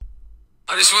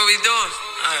Oh, this what we doing?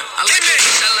 I like it.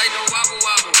 I like the wobble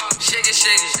wobble. Shake it,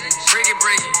 shake it. Break it,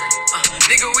 break it.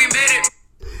 Nigga, we made it.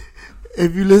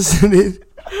 If you listening,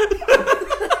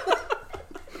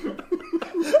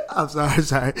 I'm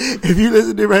sorry. If you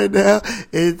listening right now,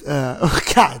 it's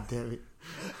God damn it.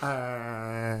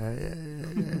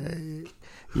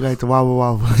 You like the wobble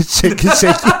wobble, shake it,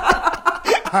 shake it.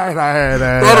 All right.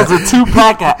 That is a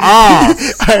 2-pack of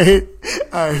ass.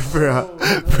 All right, for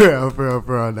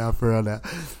real now.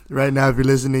 Right now, if you're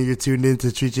listening, you're tuned in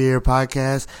to Treat Your Ear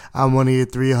podcast. I'm one of your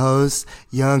 3 hosts,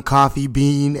 Young Coffee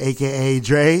Bean, a.k.a.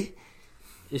 Dre.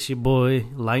 It's your boy,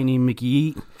 Lightning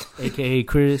McYeet, a.k.a.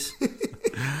 Chris.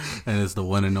 And it's the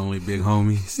one and only big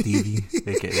homie, Stevie,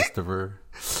 a.k.a. Staver.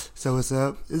 So what's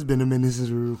up? It's been a minute since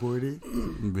we recorded.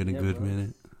 Been a good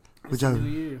minute. It's a new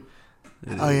year.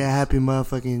 Oh yeah, happy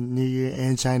motherfucking New Year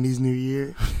and Chinese New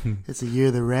Year. It's a year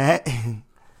of the rat.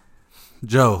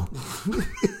 Joe.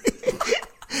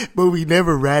 But we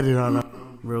never ratted on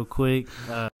them. Real quick,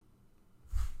 I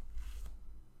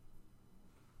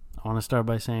want to start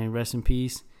by saying rest in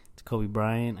peace to Kobe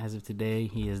Bryant. As of today,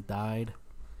 he has died.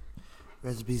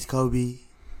 Rest in peace, Kobe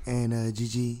and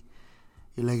Gigi.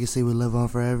 Your legacy will live on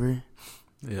forever.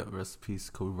 Yeah, rest in peace,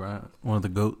 Kobe Bryant. One of the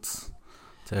GOATs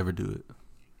to ever do it.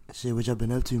 Shit, what y'all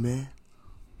been up to, man?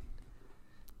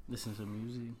 Listen to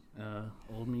music,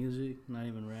 old music, not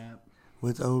even rap.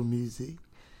 What's old music?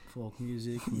 Folk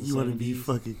music. You want to be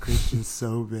fucking Christian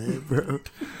so bad, bro.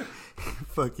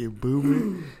 Fucking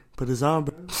boomer. Put us on,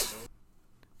 bro.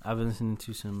 I've been listening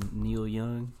to some Neil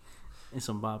Young and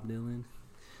some Bob Dylan.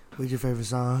 What's your favorite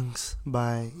songs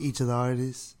by each of the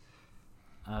artists?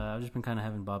 I've just been kind of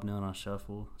having Bob Dylan on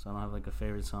shuffle, so I don't have like a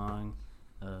favorite song.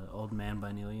 Old Man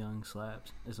by Neil Young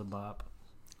slaps. It's a bop.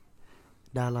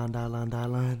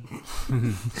 Dylan.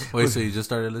 Wait, so you just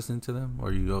started listening to them?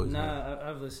 Or you always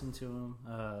I've listened to them.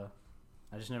 I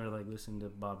just never like listened to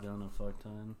Bob Dylan a fuck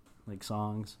ton. Like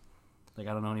songs. Like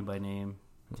I don't know any by name.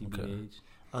 TBH. Okay.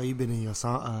 Oh, you been in your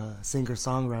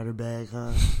singer-songwriter bag,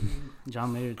 huh?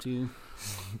 John Mayer too.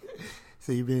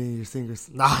 So you been in your singers?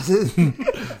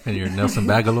 And you're Nelson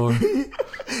Bagalore?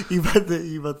 You about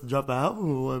to drop the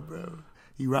album or what, bro?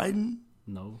 You writing?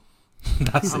 No.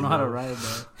 I don't know how to write,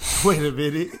 bro. Wait a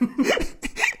minute.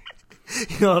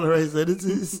 You know how to write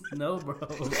sentences? No, bro.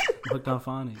 Hooked on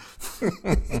phonics.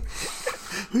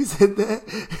 Who said that?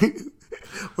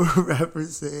 Or a rapper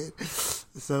said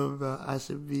something about I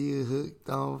should be hooked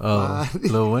on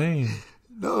phonics. Lil Wayne.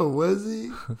 No, was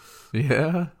he?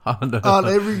 Yeah. On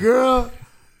every girl?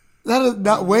 That is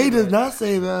not. Wayne does not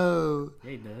say that. Yeah,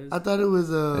 he does. I thought it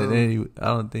was. And then I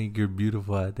don't think you're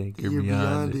beautiful. I think you're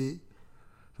beyond it.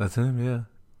 That's him. Yeah.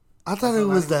 I thought it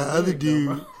was that other dude.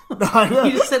 No, I know.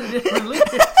 You just said a different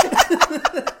lyric.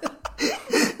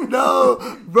 No,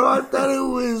 bro. I thought it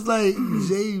was like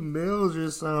Jay Mills or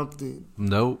something.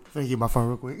 Nope. I'm gonna get my phone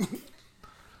real quick.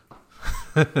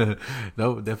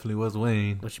 Nope. Definitely was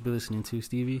Wayne. What you be listening to,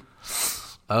 Stevie?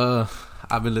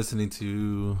 I've been listening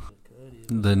to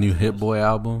the new Hit Boy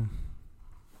album.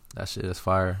 That shit is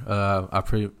fire. I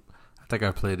think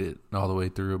I played it all the way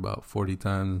through about 40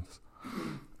 times.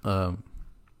 My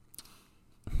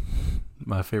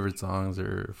favorite songs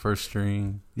are First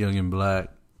String, Young and Black.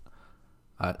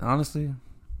 I'll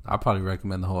probably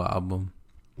recommend the whole album.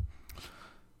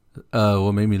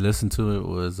 What made me listen to it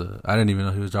was I didn't even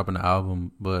know he was dropping the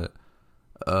album, but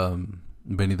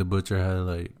Benny the Butcher had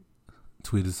like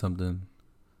tweeted something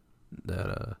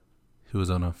that he was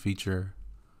on a feature,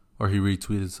 or he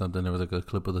retweeted something. There was like a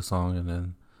clip of the song, and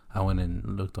then I went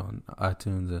and looked on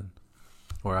iTunes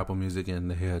or Apple Music, and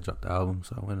they had dropped the album,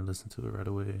 so I went and listened to it right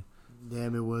away.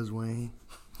 Damn, it was Wayne.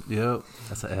 Yep,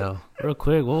 that's an L. Real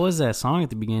quick, what was that song at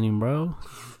the beginning, bro?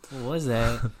 What was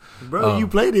that? Bro, you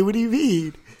played it. What do you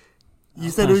mean? You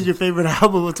said it was your favorite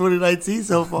album of 2019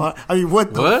 so far. I mean,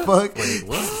 what the fuck? Wait,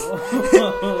 what?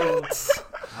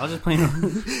 I was just playing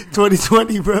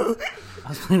 2020, bro. I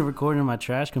was playing a recording on my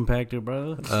trash compactor,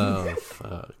 bro. Oh,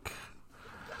 fuck.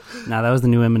 Nah, that was the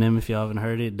new Eminem. If y'all haven't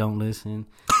heard it, don't listen.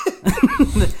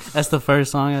 That's the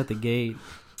first song out the gate.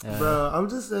 Bro, I'm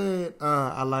just saying,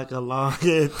 I like a long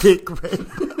and thick red.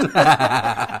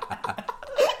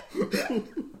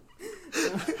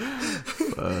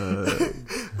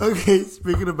 Okay,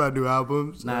 speaking about new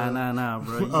albums. Nah,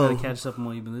 bro. You gotta catch up on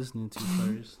what you've been listening to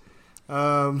first.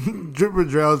 Dripper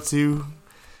Drill 2,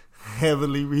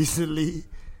 heavily recently.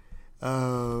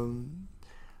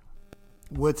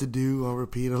 What to Do on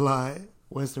repeat a lot.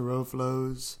 Western Road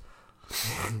Flows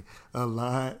a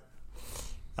lot.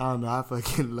 I don't know. I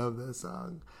fucking love that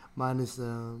song. Minus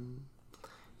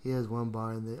He has one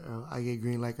bar in there. I get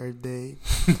green like Earth Day.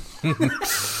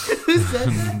 said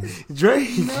that?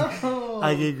 Drake. No.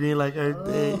 I get green like Earth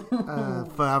Day.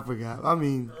 I forgot. I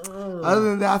mean, other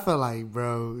than that, I felt like,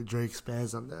 bro, Drake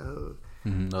spans on that hook.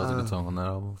 That was a good song on that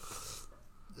album.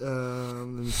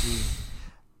 Let me see.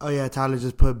 Oh yeah, Tyler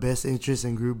just put Best Interest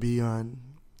in Group B on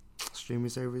streaming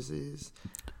services.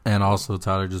 And also,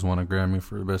 Tyler just won a Grammy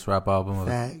for Best Rap Album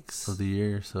Facts. of the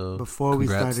year. So Before we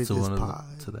congrats started to this one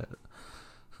pod. to that.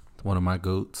 One of my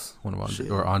goats,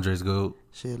 Shit. or Andre's goat.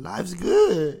 Shit, life's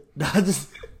good. Nah, just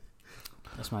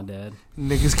That's my dad.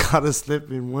 niggas caught us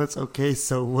slipping once. Okay,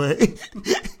 so what?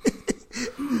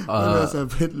 What else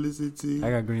I've been listening to? I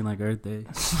got green like Earth Day.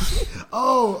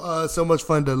 So Much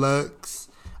Fun Deluxe.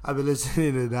 I've been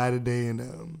listening to Die Today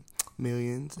and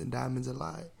Millions and Diamonds a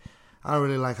lot. I don't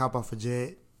really like Hop Off a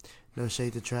Jet. No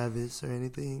shade to Travis or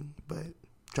anything, but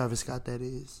Travis Scott, that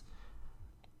is.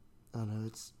 I don't know.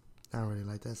 I don't really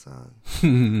like that song.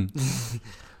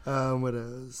 What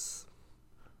else?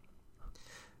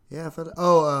 Yeah, I felt.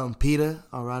 PETA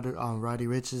on Roddy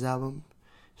Rich's album.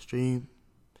 Stream.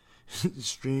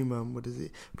 What is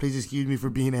it? Please excuse me for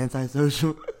being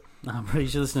antisocial. I'm pretty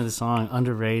sure listening to the song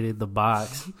Underrated, The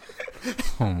Box.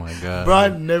 Oh my god, Bro, I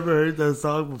never heard that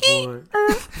song before.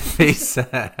 face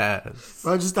ass.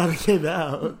 Bro, I just thought it came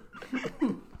out.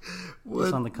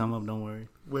 It's on the come up, don't worry.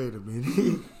 Wait a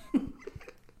minute.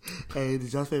 Hey,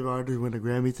 did y'all's favorite artist win a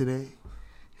Grammy today?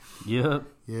 Yep.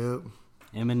 Yep.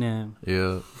 Eminem.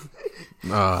 Yeah.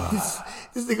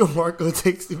 This nigga Marco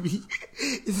texted me.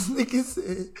 This nigga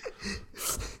said,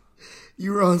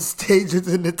 you were on stage with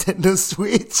the Nintendo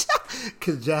Switch.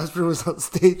 Because Jasper was on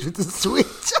stage with the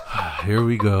Switch. Here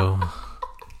we go.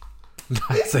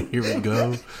 I say here we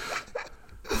go.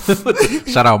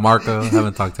 Shout out Marco.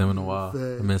 Haven't talked to him in a while.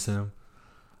 I miss him.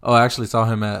 Oh, I actually saw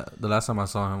him the last time I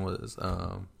saw him was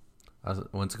I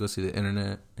went to go see the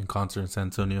Internet in concert in San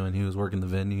Antonio, and he was working the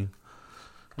venue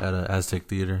at Aztec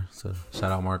Theater. So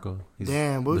shout out Marco. He's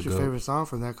Damn, what was your goat. favorite song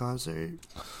from that concert?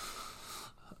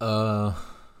 Damn,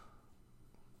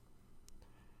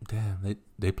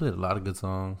 they played a lot of good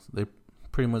songs. They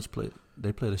pretty much played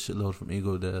a shitload from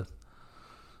Ego Death.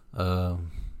 I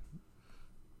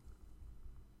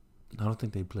don't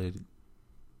think they played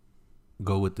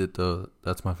Go With It though.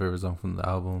 That's my favorite song from the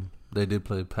album. They did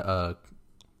play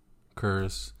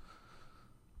Curse.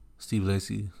 Steve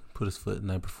Lacy put his foot in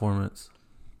that performance.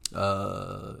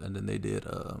 And then they did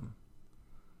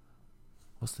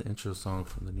what's the intro song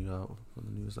from the new album, from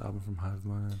the newest album from Hive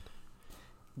Mind?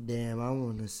 Damn, I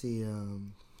want to see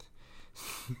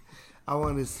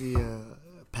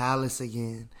Palace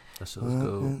again. That shit was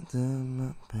good.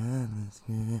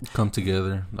 Come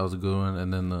Together, that was a good one.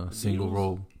 And then the single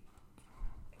roll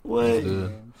What? was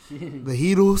good. The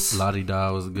Heatles. La Di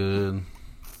Da was good.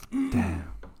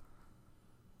 Damn,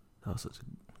 that was such a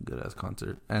good ass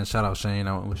concert. And shout out Shane.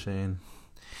 I went with Shane.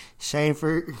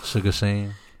 Shaneford. Sugar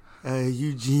Shane.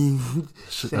 Eugene.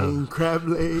 Shane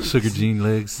Crableg. Sugar Gene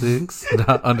Leg 6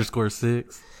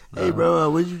 _6. Hey, bro,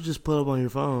 what did you just pull up on your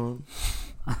phone?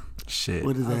 Shit.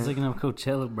 What is I was that? looking up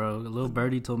Coachella, bro. A little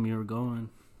birdie told me you were going.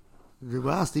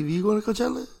 Wow, Stevie, you going to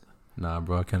Coachella? Nah,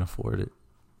 bro, I can't afford it.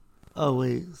 Oh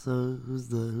wait, so who's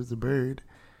the bird?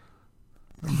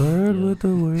 Bird with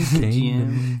the word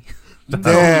GM.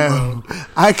 Damn,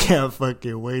 I can't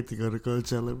fucking wait to go to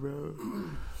Coachella, bro.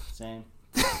 Same.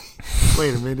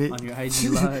 Wait a minute. On your IG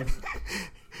live.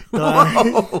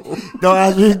 Don't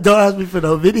ask me for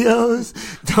no videos.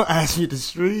 Don't ask me to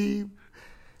stream.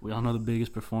 We all know the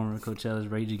biggest performer at Coachella is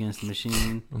Rage Against the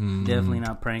Machine. Definitely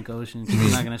not Prank Ocean.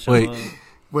 He's not gonna show Wait. up.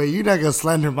 Wait, you're not gonna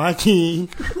slander my king.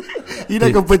 You're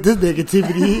not gonna put this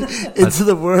negativity into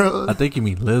the world. I think you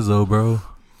mean Lizzo, bro.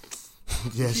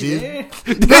 Yeah, she is.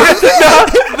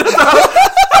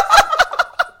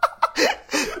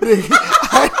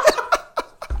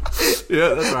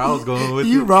 Yeah, that's where I was going with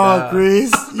You wrong,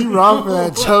 Chris. You wrong for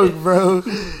that joke, bro.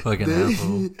 Fucking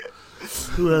asshole.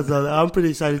 Who else? I'm pretty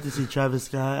excited to see Travis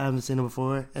Scott. I haven't seen him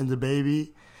before. And the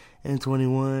baby and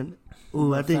 21.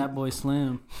 Ooh, I think. Fatboy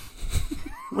Slim.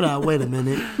 Wait a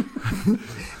minute.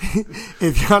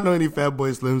 If y'all know any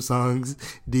Fatboy Slim songs,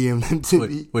 DM them to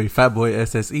me. Wait, Fatboy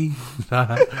SSE?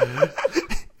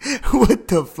 What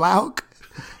the flouk?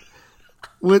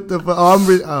 What the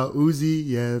Uzi?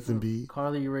 Yeah, that's a beat.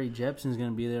 Carly Rae Jepsen's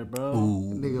gonna be there, bro.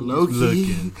 Ooh, Nigga, low key,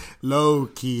 looking. low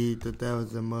key that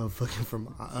was a motherfucker from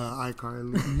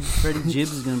iCarly. Freddie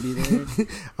Gibbs is gonna be there.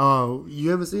 Oh, you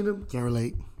haven't seen him? Can't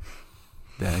relate.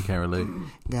 Damn, I can't relate.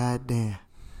 God damn.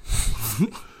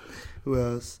 Who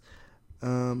else?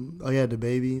 Oh yeah, the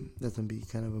baby. That's gonna be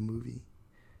kind of a movie.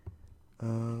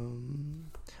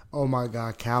 Oh my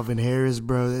God, Calvin Harris,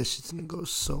 bro. That shit's gonna go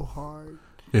so hard.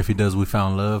 If he does "We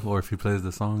Found Love" or if he plays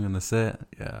the song in the set,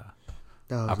 yeah,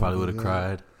 I probably would have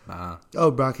cried. Nah.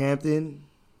 Oh, Brockhampton.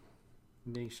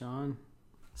 Big Sean.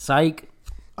 Psych.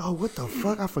 Oh, what the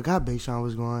fuck? I forgot Big Sean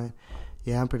was going.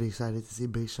 Yeah, I'm pretty excited to see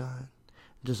Big Sean.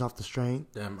 Just off the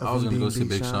strength. Damn, of I was him gonna go being see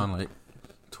Big Sean like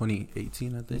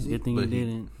 2018, I think. Good thing but you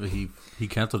didn't. But he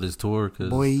canceled his tour because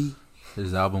Boy.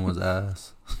 his album was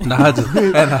ass. And I was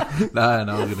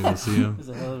gonna go see him. That's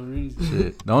a hell of a reason.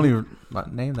 Shit. The only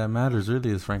name that matters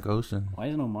really is Frank Ocean. Why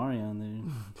isn't Omari on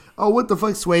there? Oh, what the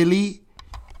fuck, Sway Lee?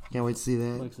 Can't wait to see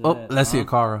that. Fuck's Oh, that? let's see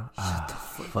Akara.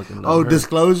 Fucking love Oh, her.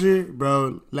 Disclosure,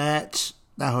 bro. Latch.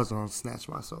 That whole song snatched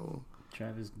my soul.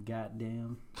 Travis,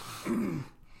 goddamn.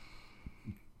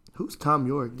 Who's Tom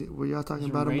York? Were y'all talking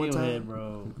about him one Radiohead, time?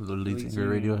 bro. The lead singer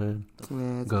Radiohead.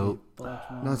 Yeah, it's Go. okay.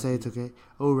 Not say it's okay.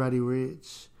 Oh, Roddy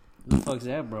Rich. Who the fuck's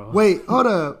that, bro? Wait, hold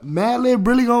up. Madlib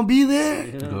really gonna be there?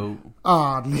 Yeah. Go.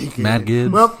 Oh, nigga. Mad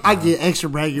Gibbs. Well, I get extra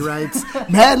bragging rights.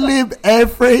 Madlib and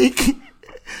Frank.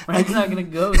 Frank's not gonna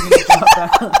go. He's gonna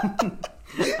drop out.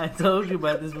 I told you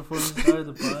about this before we started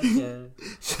the podcast.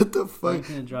 Shut the fuck. Frank's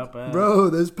gonna drop out. Bro,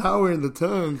 there's power in the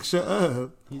tongue. Shut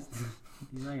up. He's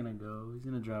not gonna go. He's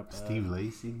gonna drop out. Steve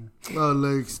Lacy. Oh,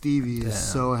 look, Stevie is Damn.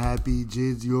 so happy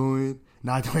Jid's going.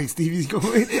 Not like Stevie's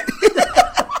going.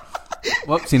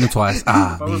 Well, seen him twice.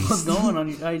 Ah, Bro, what's going on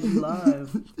your IG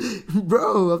live?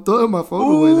 Bro, I'm throwing my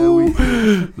phone away that week.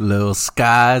 Little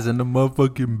Skies in the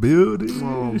motherfucking building.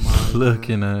 Oh, my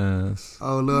Looking ass.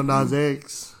 Oh, Lil Nas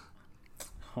X.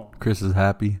 Oh, Chris is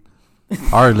happy.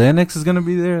 Ari Lennox is gonna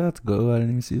be there. Let's go. I didn't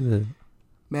even see that.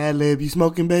 Madlib, you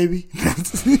smoking, baby?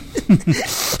 it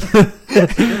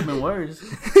could have been worse.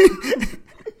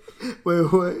 Wait,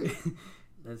 what?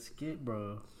 That's skit,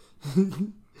 bro.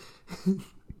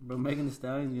 Bro, Megan Thee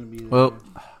Stallion's gonna be there. Well,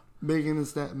 Megan Thee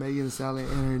Stallion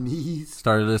and her knees.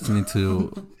 started listening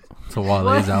to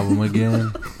Wale's album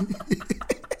again.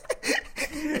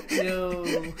 Yo.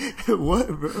 What,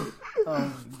 bro? Oh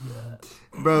my god.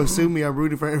 Bro, sue me. I'm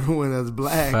rooting for everyone that's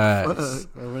black. Facts.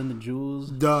 Fuck. Bro, run the jewels.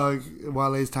 Dog,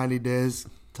 Wale's Tiny Desk.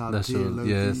 Top That tier, shit was, low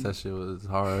yes, key. that shit was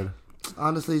hard.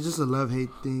 Honestly, just a love-hate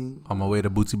thing. On my way to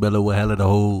Bootsy Bella with hella the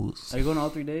hoes. Are you going all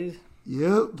 3 days? Yep.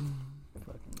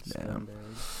 Fucking Damn.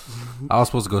 scumbag. I was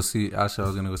supposed to go see, actually I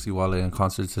was going to go see Wale in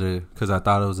concert today because I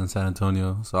thought it was in San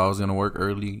Antonio. So I was going to work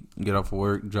early, get off of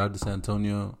work, drive to San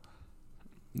Antonio,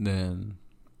 then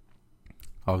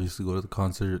obviously go to the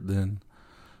concert. Then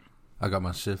I got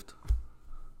my shift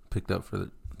picked up for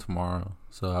tomorrow,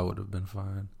 so I would have been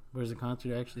fine. Where's the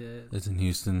concert actually at? It's in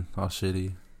Houston, all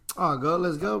shitty. Oh, go.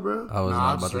 Let's go, bro. I was not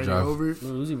I'm about to straight drive. Over.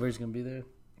 Lil Uzi Vert's gonna be there.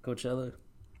 Coachella.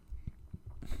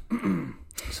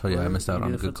 So yeah, I missed out You on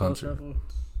do a the good football concert. shuffle?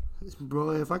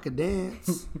 Bro, if I could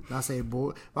dance. I say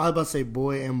boy. I was about to say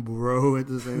boy and bro at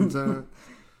the same time.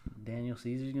 Daniel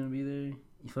Caesar's gonna be there.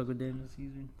 You fuck with Daniel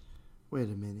Caesar? Wait a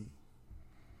minute.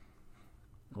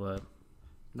 What?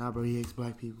 Nah, bro, he hates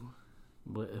black people.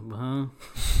 What? Huh?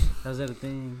 How's that a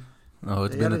thing? No,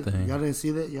 it's Y'all been a didn't- thing. Y'all didn't see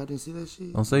that? Y'all didn't see that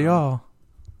shit? Don't say y'all.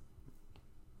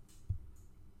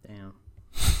 Damn.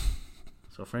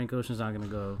 So Frank Ocean's not gonna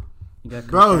go. You got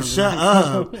Bro, shut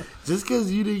up. Just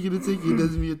because you didn't get a ticket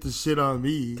doesn't mean you have to shit on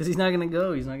me. Because he's not gonna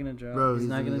go. He's not gonna drop. Bro, he's he's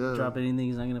not gonna gonna go. drop anything.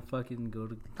 He's not gonna fucking go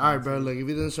to. All right, bro. Look, if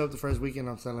he doesn't show up the first weekend,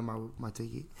 I'm selling my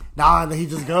ticket. Nah, then he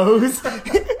just goes.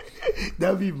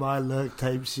 That'd be my luck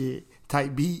type shit,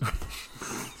 type beat.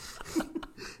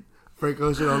 Frank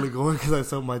Ocean only going because I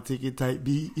sold my ticket type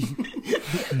beat.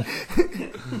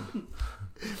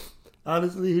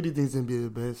 Honestly, who do you think's gonna be the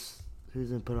best? Who's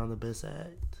gonna put on the best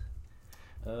act?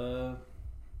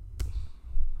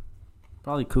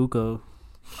 Probably Kuko.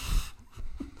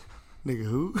 Nigga,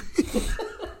 who?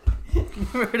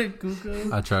 Heard of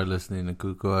Kuko? I tried listening to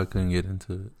Kuko. I couldn't get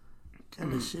into it. What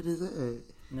kind of shit is that?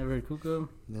 Never heard of Kuko?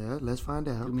 Yeah, let's find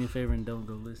out. Do me a favor and don't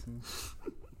go listen.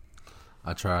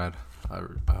 I tried. I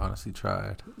honestly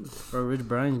tried. Bro, Rich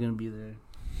Brian's gonna be there.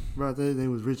 Bro, I thought his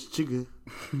name was Rich Chigga.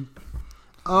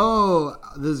 Oh,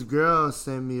 this girl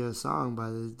sent me a song by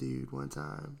this dude one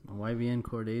time. YBN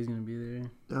Corday's gonna be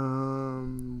there.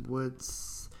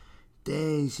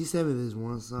 Dang, she sent me this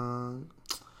one song.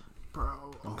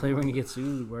 Bro. Don't play, we're gonna get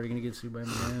sued. We're already gonna get sued by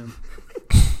Eminem.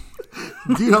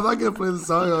 Dude, I'm not gonna play the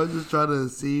song. I was just trying to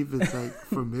see if it's like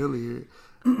familiar.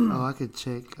 Oh, I could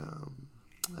check.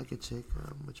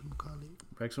 Whatchamacallit.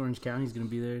 Rex Orange County's gonna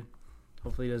be there.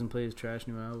 Hopefully he doesn't play his trash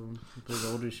new album. He plays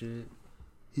older shit.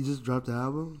 He just dropped the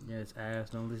album. Yeah, it's ass.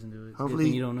 Don't listen to it. Hopefully- Good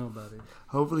thing you don't know about it.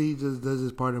 Hopefully he just does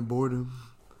his part in boredom.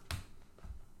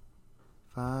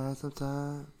 Find some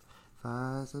time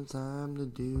to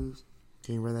do.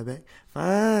 Can you run that back?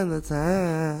 Find the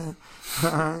time.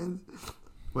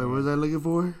 Wait, what was I looking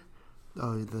for?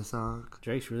 Oh, the song.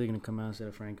 Drake's really gonna come out instead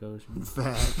of Frank Ocean.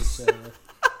 Facts. So,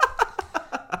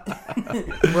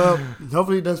 Well,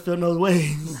 hopefully he does feel those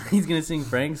ways. he's gonna sing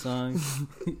Frank's songs.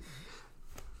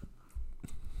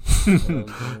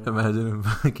 Imagine him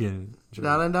fucking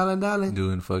Darling.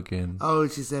 doing fucking Oh,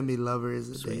 she sent me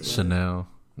lovers. Sweet. Chanel.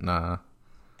 Nah.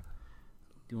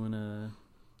 Doing a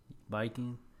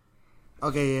biking.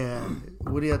 Okay, yeah.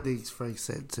 What do y'all think Frank's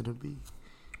set to the beat?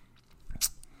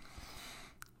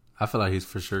 I feel like he's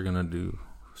for sure gonna do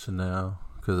Chanel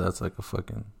because that's like a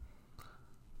fucking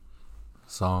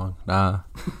song. Nah.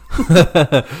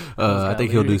 I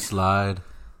think he'll do Slide.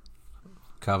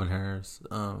 Calvin Harris.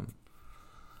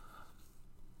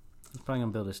 He's probably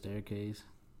gonna build a staircase.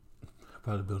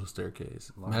 Probably build a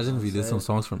staircase. Long Imagine if he did set. some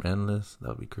songs from Endless. That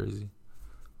would be crazy.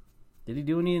 Did he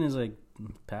do any in his like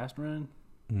past run?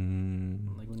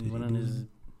 Like when he Did went he on do his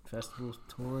festival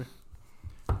tour?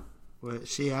 Well,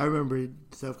 shit, I remember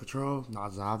Self Control.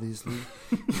 Not obviously.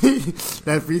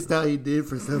 That freestyle he did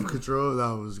for Self Control,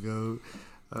 that was gold.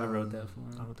 I wrote that for I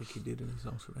him. don't think he did any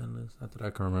songs from Endless. Not that I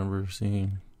can remember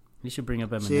seeing. He should bring up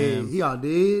Shit, Eminem. he all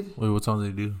did. Wait, what song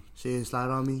did he do? Shit, Slide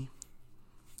on Me.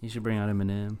 He should bring out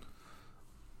Eminem.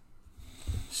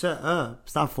 Shut up.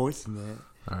 Stop forcing that.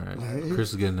 All right. Chris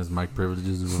is getting his mic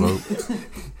privileges revoked.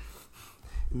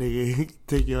 Nigga,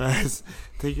 take your ass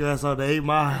on the 8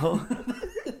 Mile.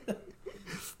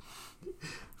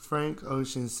 Frank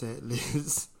Ocean set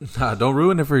list. Nah, don't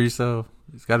ruin it for yourself.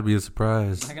 It's got to be a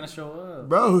surprise. Not gonna show up.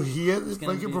 Bro, he hasn't It's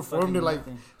gonna fucking be performed fucking in like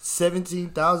nothing.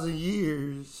 17,000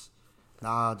 years.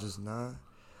 Nah, just not.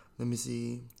 Let me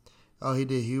see. Oh, he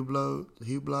did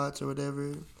Hublots or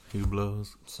whatever. Hugh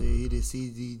blows. See, he did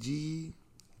CDG.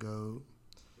 Go.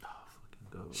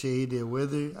 Go. Shit, he did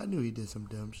Wither. I knew he did some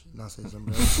dumb shit. Not say some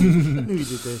dumb shit. I knew he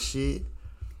did that shit.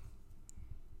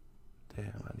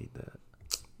 Damn, I need that.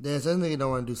 Yeah, some nigga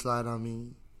don't want to do Slide on Me.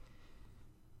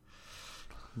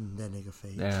 That nigga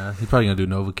fake. Yeah, he's probably gonna do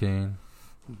Novocaine.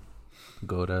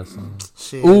 Go that song.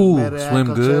 Shit, Ooh, met her at Swim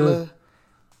Coachella. Good.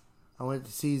 I went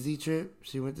to see Z Trip.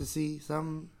 She went to see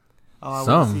something. Oh, I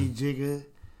Something. went to see Jigga.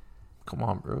 Come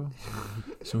on, bro.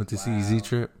 She went to see Z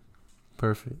Trip.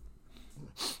 Perfect.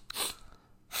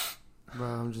 Bro,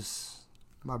 I'm just,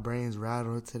 my brain's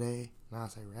rattled today. Now I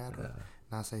say rattled. Yeah.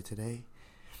 Now I say today.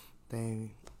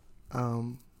 Dang.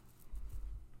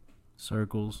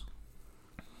 Circles.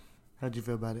 How'd you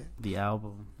feel about it? The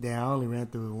album. Yeah, I only ran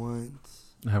through it once.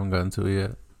 I haven't gotten to it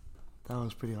yet. That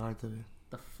was pretty hard to do.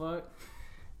 The fuck?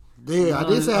 Yeah, I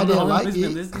did say I didn't like Been it.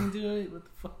 listening to it. What the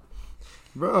fuck?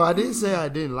 Bro, I didn't say I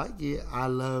didn't like it. I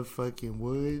love fucking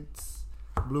Woods,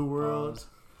 Blue World. Pause.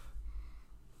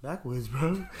 Backwoods,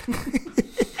 bro.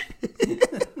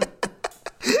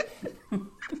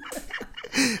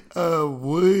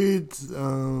 Woods,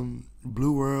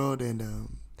 Blue World, and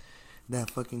that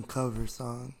fucking cover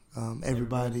song,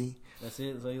 Everybody. That's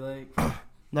it. That's all you like?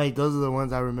 Like, those are the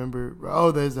ones I remember.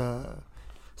 Oh, there's a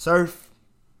Surf.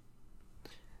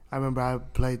 I remember I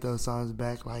played those songs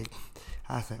back. Like,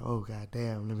 I said, oh, god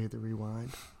damn, let me hit the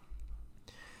rewind.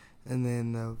 And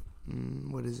then,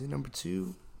 what is it, number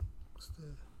 2?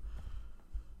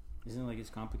 Isn't it like it's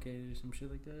complicated or some shit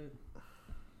like that?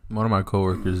 One of my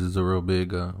coworkers is a real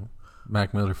big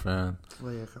Mac Miller fan.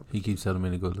 Well, yeah, He keeps telling me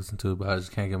to go listen to it, but I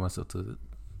just can't get myself to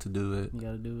do it. You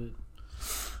gotta do it.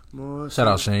 more Shout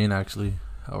out shit. Shane, actually.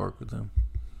 I work with him.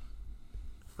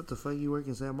 What the fuck, you work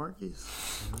in San Marcos?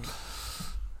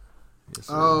 Yes,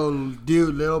 sir. Oh,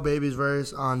 dude, Lil Baby's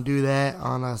verse on Do That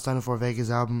on Stunning for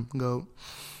Vegas album. Go.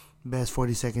 Best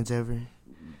 40 seconds ever.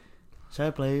 Should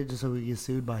I play it just so we get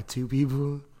sued by 2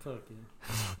 people? Fuck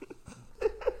it.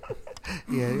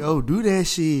 Yeah, oh, do that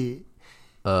shit.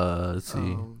 Let's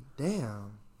see.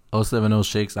 Damn. 070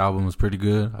 Shake's album was pretty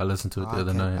good. I listened to it the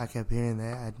other I night. kept hearing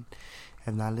that. I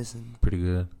have not listened. Pretty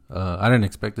good. I didn't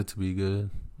expect it to be good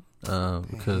I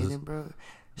because hate it, bro.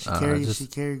 She I carried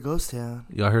just- Ghost Town.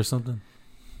 y'all heard something,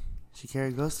 She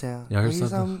carried Ghost Town. Y'all heard Hear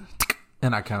something?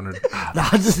 and I countered. Nah,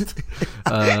 just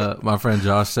My friend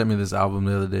Josh sent me this album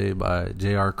the other day by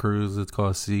J.R. Cruz. It's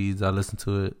called Seeds. I listened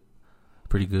to it.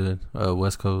 Pretty good.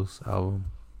 West Coast album.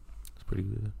 It's pretty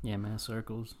good. Yeah, man.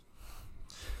 Circles.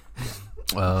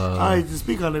 all right. Just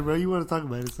speak on it, bro. You want to talk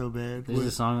about it so bad. There's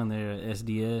a song on there.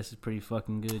 SDS is pretty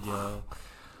fucking good, y'all.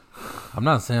 I'm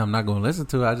not saying I'm not going to listen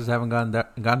to it. I just haven't gotten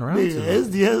around Nigga, to it.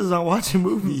 SDS is not watching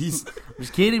movies.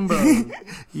 Just kidding, bro.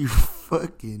 You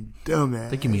fucking dumbass. I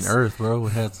think you mean Earth, bro.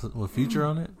 With Future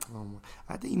on it.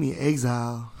 I think you mean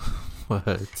Exile. What?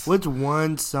 What's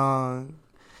one song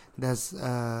that's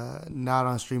not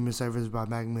on streaming service by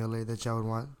Mac Miller that y'all would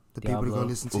want the people to go Diablo.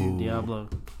 listen to? Ooh. Diablo.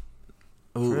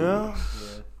 For real? Yeah.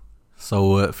 So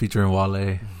what? Featuring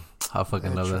Wale. I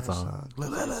fucking love that trash song. La,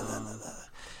 la, la, la, la, la.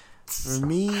 For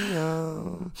me,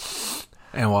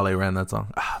 And Wale ran that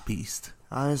song. Beast.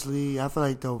 honestly, I feel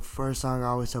like the first song I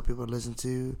always tell people to listen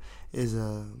to is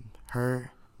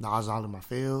Her. Nas All in My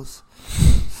Feels.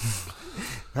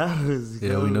 That was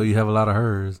Yeah, we know you have a lot of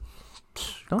hers.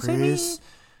 Don't say me. Chris.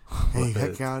 Hey,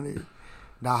 that counted.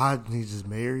 Nah, he's just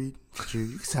married. True,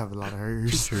 you can have a lot of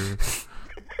hers. True.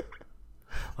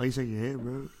 Why you shake your head,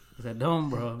 bro? Is that dumb,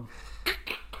 bro?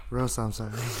 Real something.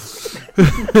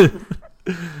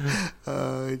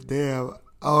 Damn.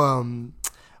 Oh,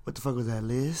 what the fuck was that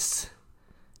list?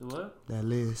 What? That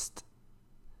list.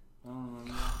 Um,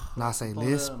 Not say Pull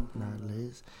list, it up. not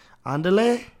list.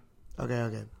 Andale.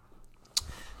 Okay.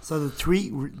 So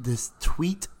this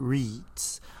tweet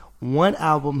reads: one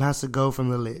album has to go from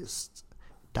the list. ...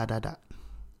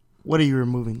 What are you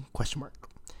removing? Question mark.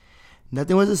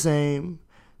 Nothing Was the Same.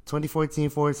 2014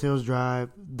 Forest Hills Drive.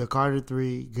 The Carter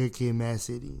 3. Good Kid, Mad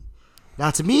City. Now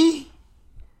to me,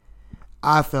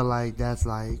 I feel like that's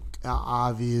like an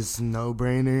obvious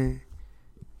no-brainer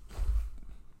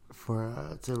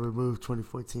for to remove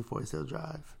 2014 Forest Hills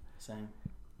Drive. Same.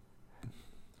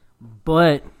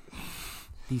 But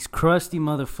these crusty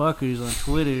motherfuckers on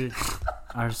Twitter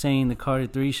are saying the Carter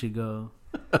 3 should go.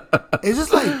 It's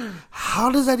just like,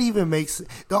 how does that even make sense?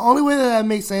 The only way that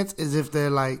makes sense is if they're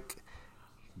like,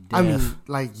 Deaf I mean,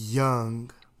 like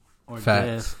young. or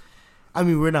Facts. deaf. I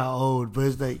mean, we're not old, but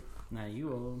it's like, Nah,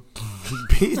 you old.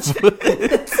 bitch.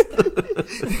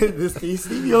 This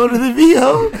Stevie older than me,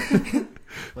 ho.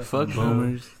 Fuck no.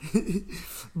 boomers.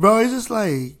 Bro, it's just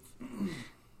like,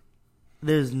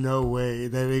 there's no way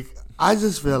that it, I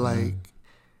just feel like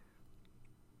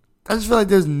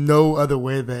there's no other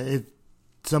way that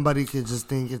somebody could just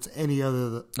think it's any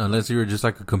other. Unless you were just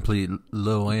like a complete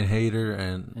Lil Wayne hater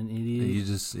and An idiot. you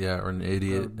just, or an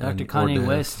idiot. Dr. and- or Kanye deaf.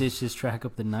 West stitched his track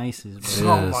up the nicest,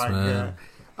 bro. Oh Yes, my man. god!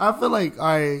 I feel like, all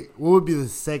right, what would be the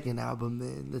second album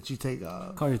then that you take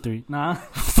off? Carter 3. Nah.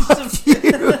 Fuck you.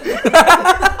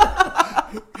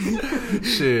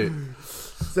 Shit.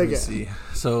 Let me Second. see.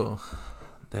 So,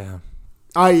 damn.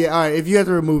 All right. If you had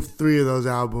to remove 3 of those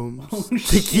albums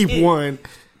to keep one,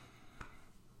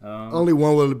 only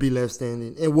one will be left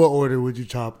standing. In what order would you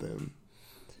chop them?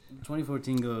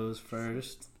 2014 goes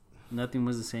first. Nothing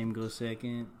Was the Same goes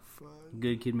second.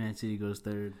 Good Kid, Mad City goes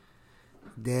third.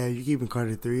 Damn, you keeping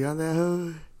Carter 3 on that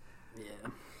hood?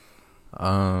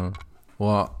 Yeah.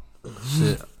 Well,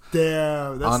 shit.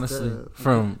 Damn, that's Honestly, tough.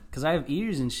 from Because I have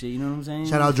ears and shit, you know what I'm saying?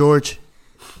 Shout out George.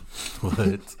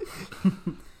 what?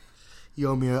 You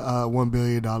owe me $1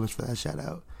 billion for that shout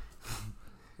out.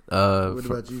 What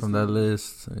about you, From that Steve?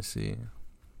 list, let's see.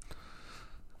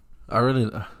 I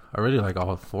really like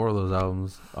all 4 of those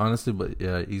albums, honestly. But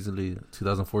yeah, easily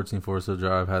 2014 Forest Hill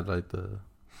Drive had like it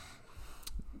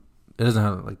doesn't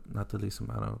have like not the least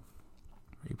amount of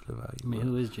replay value. I mean, but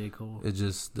who is J. Cole? it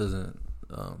just doesn't.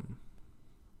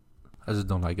 I just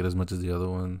don't like it as much as the other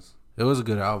ones. It was a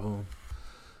good album.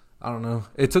 I don't know.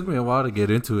 It took me a while to get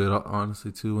into it,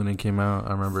 honestly, too, when it came out.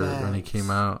 I remember when it came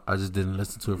out, I just didn't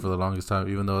listen to it for the longest time,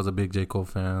 even though I was a big J. Cole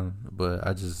fan. But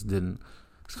I just didn't.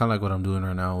 It's kind of like what I'm doing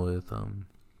right now with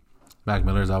Mac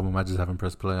Miller's album. I just haven't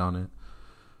pressed play on it.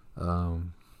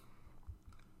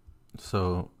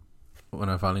 So when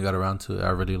I finally got around to it, I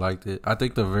really liked it. I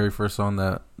think the very first song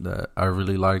that I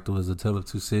really liked was "The Tale of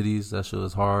Two Cities." That shit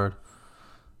was hard.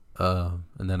 And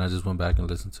then I just went back and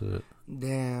listened to it.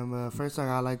 Damn, first song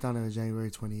I liked on it was January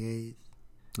 28th.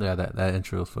 Yeah, that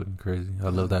intro was fucking crazy. I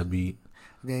love that beat.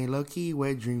 Dang, low key,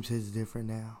 Wet Dreams hits different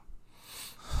now.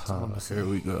 all I'm Here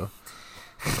we go.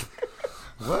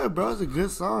 What, bro? It's a good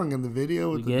song in the video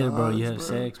You with the get it, bro. dogs, You have bro.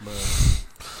 sex,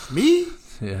 bro. Me?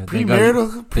 Yeah,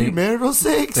 Premarital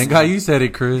sex? Thank God you said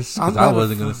it, Chris. Because I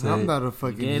wasn't gonna say I'm it. not a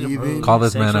fucking Get it, heathen. bro. Call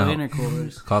this man Sexual out.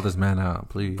 intercourse. Call this man out,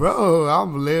 please. Bro,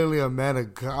 I'm literally a man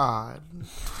of God.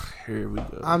 Here we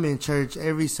go. I'm in church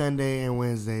every Sunday and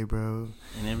Wednesday, bro.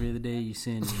 And every other day you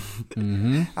sin.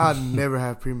 Mm-hmm. I'll never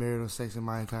have premarital sex in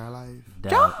my entire life.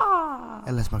 Doubt.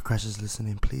 Unless my crush is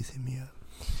listening, please hit me up.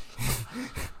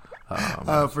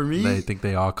 Man. For me, They think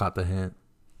they all caught the hint.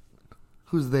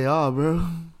 who's they all, bro?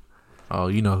 Oh,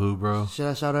 you know who, bro. Should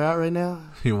I shout her out right now?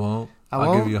 You won't. I'll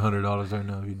won't? give you $100 right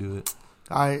now if you do it.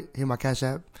 All right, here my cash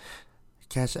app.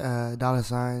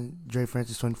 $, Dre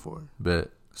Francis 24. Bet.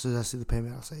 As soon as I see the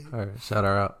payment, I'll say it. All right, shout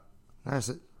her out. All right,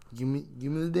 so give me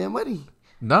the damn money.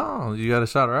 No, you gotta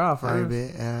shout her out All right,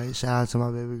 first. bet. Shout out to my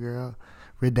baby girl.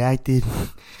 Redacted.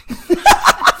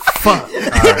 Fuck. All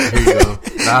right, here you go.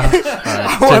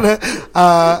 I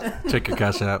wanna. Check your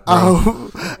cash app, I bro.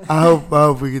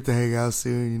 hope we get to hang out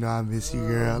soon. You know, I miss you,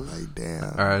 girl. Like, damn.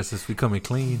 All right, since we coming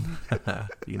clean,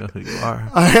 you know who you are.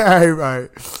 All right.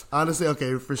 Honestly,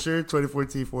 okay, for sure.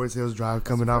 2014 Forest Hills Drive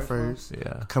coming out first.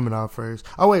 Yeah. Coming out first.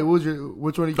 Oh wait, which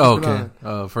one are you Oh, keeping okay.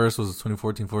 on? First was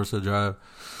 2014 Forest Hill Drive.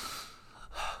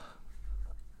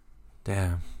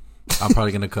 Damn. I'm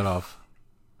probably gonna cut off.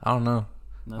 I don't know.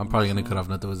 I'm probably gonna cut off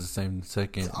Nothing Was the Same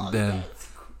second. Then,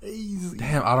 Crazy.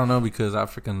 damn, I don't know because I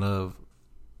freaking love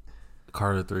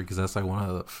Carter 3 because that's like one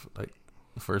of the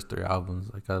first 3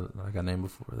 albums like I named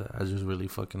before that I just really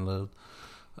fucking loved.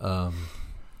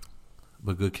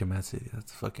 But Good Kid, Mad City,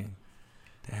 that's fucking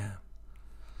damn.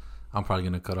 I'm probably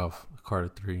gonna cut off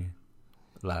Carter 3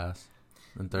 last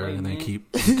and third, Wait, and then man.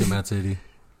 keep Good Kid, Mad City.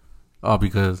 All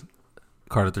because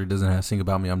Carter 3 doesn't have Sing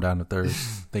About Me, I'm Down to Third.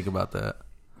 Think about that.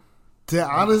 Yeah,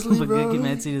 honestly, But bro. Good Kid,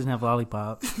 Mad City doesn't have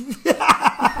Lollipop.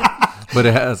 But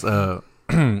it has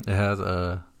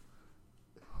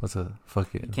what's a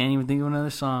fucking Can't even think of another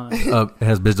song. it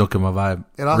has Bitch Don't Kill My Vibe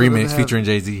It also remix doesn't have- featuring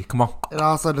Jay-Z. Come on. It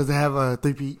also doesn't have a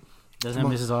 3-peat. Doesn't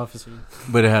have Mrs. Officer.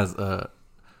 But it has Yep.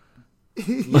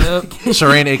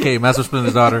 Shireen, aka Master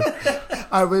Splinter's daughter.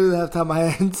 I really have time on my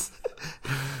hands.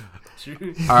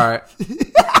 True. All right.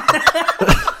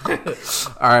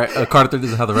 All right. Carter 3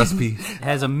 doesn't have the recipe. It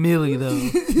has a millie though.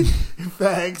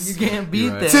 Facts. You can't beat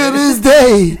You're right. To that. this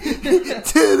day.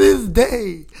 To this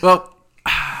day. Well,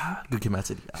 Good Kid, Mad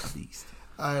City, beast.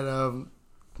 Alright,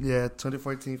 yeah,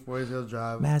 2014 Forest Hill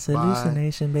Drive. Mass Bye.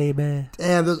 hallucination, baby.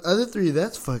 Damn, those other 3,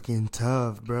 that's fucking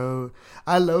tough, bro.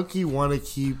 I low-key want to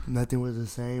keep Nothing Was the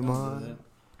Same on.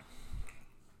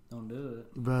 Don't do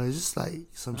it. Bro, it's just like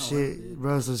some Not shit. worth it.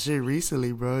 Bro, some shit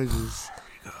recently, bro. Just.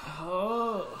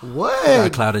 Oh. What?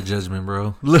 Got clouded judgment,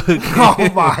 bro. Look. Oh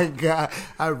my god.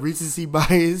 I recency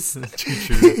bias.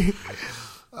 True.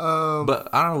 But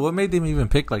I don't know what made them even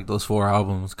pick like those 4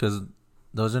 albums because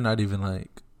those are not even like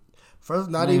First,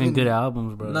 Not not even good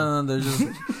albums, bro. no, they're just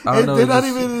I don't know. They're it's not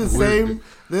just even the weird. same.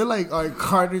 They're like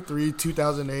Carter 3,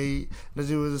 2008.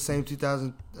 Nothing Was the Same,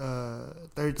 2013.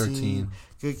 13,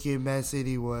 Good Kid, Mad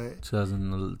City, what?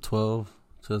 2012,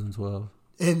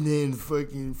 And then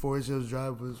fucking Forest Hills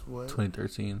Drive was what?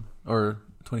 2013 or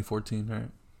 2014, right?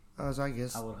 So I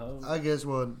guess. I would hope. I guess.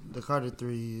 Well, the Carter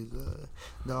 3 is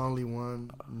the only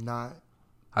one not.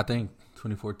 I think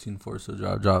 2014 Forest Hill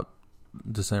Drive dropped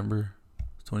December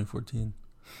 2014.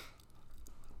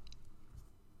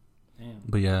 Damn.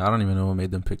 But yeah, I don't even know what made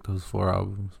them pick those 4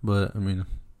 albums. But I mean,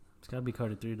 It's gotta be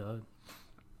Carter 3, dog.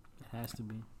 It has to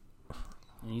be.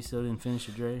 And you still didn't finish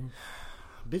your Dre?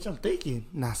 Bitch, I'm thinking.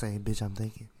 Not saying bitch, I'm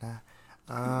thinking.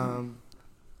 Nah.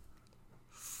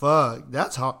 Fuck.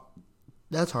 That's hard.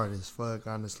 That's hard as fuck,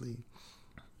 honestly.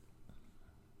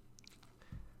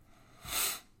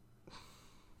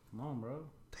 Come on, bro.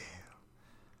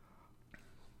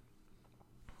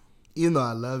 Even though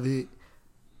I love it,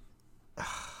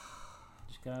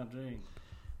 Just gotta drink.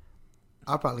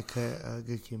 I'll probably cut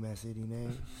Good Kid, Mad City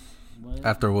name. What?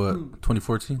 after what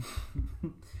 2014?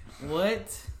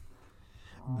 What?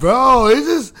 Bro, it's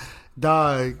just,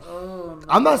 dog. Oh, no.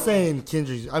 I'm not saying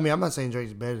Kendrick's, I'm not saying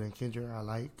Drake's better than Kendrick. I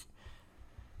like,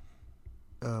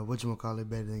 whatchamacallit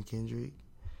better than Kendrick.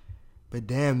 But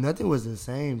damn, Nothing Was the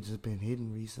Same just been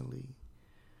hitting recently.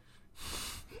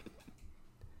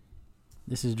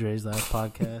 This is Dre's last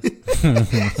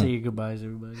podcast. Say your goodbyes,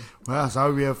 everybody. Wow,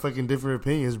 sorry we have fucking different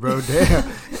opinions, bro. Damn.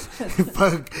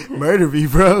 Fuck, murder me,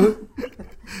 bro.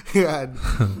 God,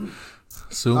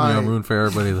 Soon All I'm right. rooting for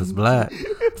everybody that's black.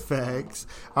 facts.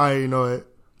 All right, you know what?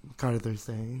 Carter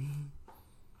 13.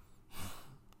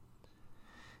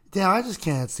 Damn, I just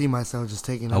can't see myself just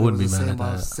taking. I wouldn't be Nothing Was mad the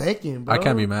at Same that. off second, bro. I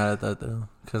can't be mad at that though,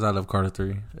 because I love Carter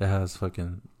 3. It has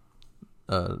fucking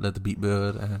Let the Beat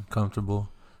Build and Comfortable.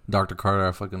 Dr. Carter,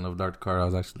 I fucking love Dr. Carter. I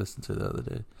was actually listening to it the other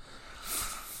day.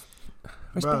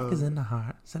 Respect Bro. is in the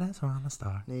heart, so that's where I'm gonna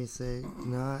start. They say,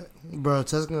 not, bro.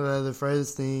 Tuscan, the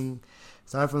furthest thing.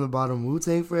 Start from the bottom.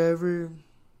 Wu-Tang Forever,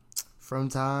 From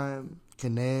Time,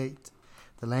 Connect,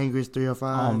 The Language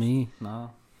 305. Oh, me?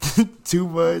 No. Too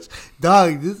much,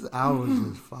 dog. This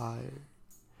album is fire.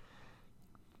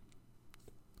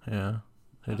 Yeah,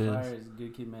 it How far is. is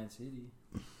Good Kid, Mad City?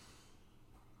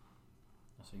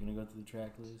 So you're gonna go through the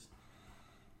track list?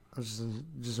 I'm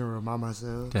just gonna remind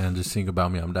myself. Damn, just think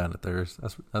about me. I'm down to thirst.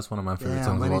 That's one of my favorite Damn,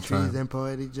 songs of Money all Trees time. and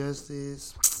Poetic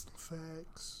Justice.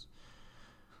 Facts.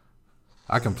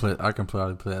 I can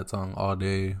probably play that song all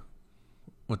day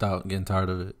without getting tired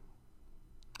of it.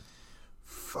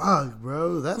 Fuck,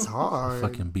 bro, that's hard.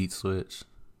 Fucking beat switch.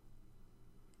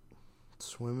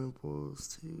 Swimming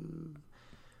pools too.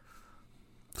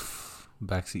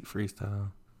 Backseat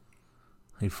Freestyle.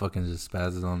 He fucking just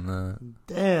spazzes on that.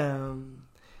 Damn.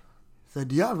 So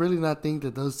do y'all really not think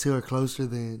that those two are closer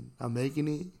than I'm making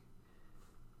it?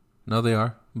 No, they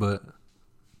are, but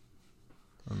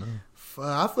I don't know.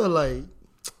 I feel like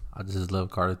I just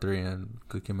love Carter 3 and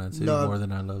Cookie Man City No. more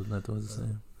than I love Nothing Was the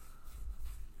Same.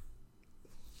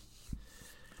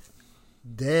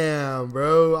 damn,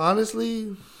 bro.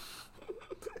 Honestly,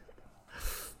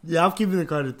 yeah, I'm keeping the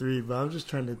Carter 3, but I'm just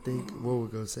trying to think what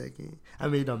would go second. I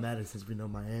mean, it don't matter since we know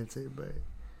my answer, but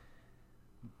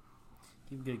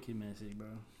Keep good Kid Man City, bro.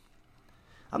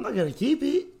 I'm not gonna keep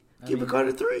it. Keep it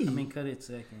Carter 3. I mean, cut it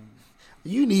second.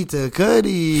 You need to cut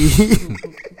it.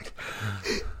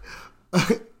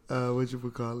 What you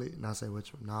would call it? Not say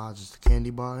what you. Nah, just a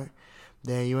candy bar.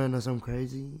 Damn, you wanna know something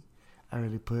crazy? I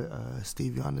really put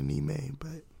Stevie on the knee main,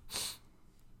 but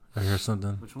I hear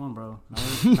something. Which one, bro?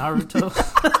 Naruto?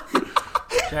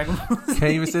 Dragon Ball? Can't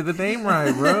even say the name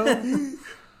right, bro.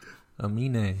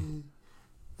 Amine.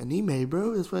 a knee main,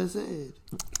 bro. That's what I said.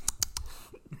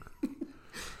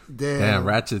 Damn,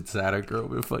 Ratchet's at a girl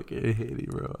with fucking Haiti,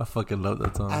 bro. I fucking love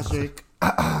that song. Asterisk.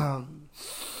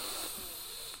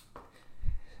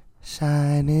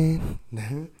 Shining.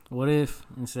 What if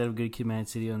instead of Good Kid, Mad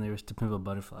City, and there was To Pimp a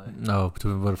Butterfly? No,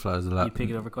 Twin Butterflies a lot. You pick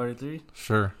it over Carter 3?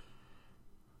 Sure,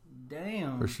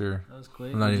 Damn. for sure. That was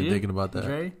quick. I'm not Would even you? thinking about that.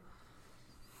 Dre?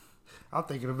 I'm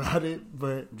thinking about it,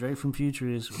 but Dre from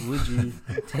Futurist, would you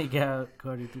take out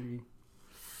Carter 3?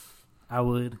 I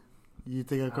would. you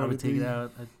think I I caught would it take it three?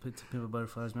 out. I'd put To Pimp a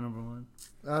Butterfly as my number one.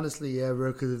 Honestly, yeah,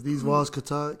 bro. Because if these walls could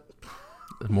talk,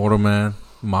 Mortal Man,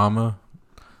 Mama.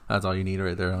 That's all you need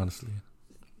right there, honestly.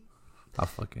 I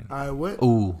fucking. all right. What?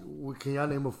 Ooh, Can y'all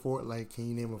name a four? Like, can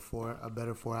you name a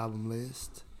better 4 album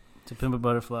list? To Pimp a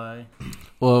Butterfly.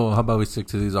 well, how about we stick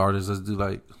to these artists? Let's do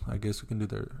like, I guess we can do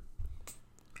their,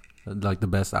 like the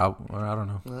best album, or I don't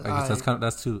know. I guess that's kind of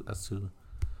that's too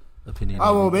opinion.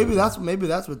 Oh well, maybe that's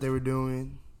what they were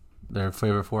doing. Their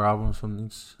favorite 4 albums from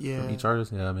Yeah. each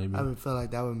artist. Yeah, maybe. I would feel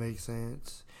like that would make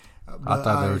sense. I thought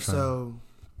they were alright, trying- so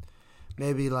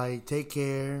maybe like Take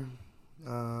Care.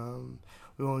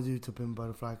 We won't do To Pimp a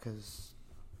Butterfly because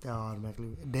that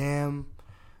automatically. Damn.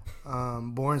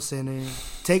 Born Sinner.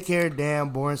 Take Care. Damn.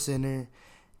 Born Sinner.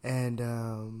 And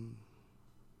who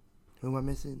am I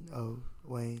missing? Oh,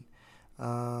 Wayne.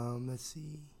 Let's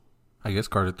see. I guess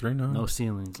Carter 3. No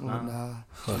ceilings. Oh, Nah. nah.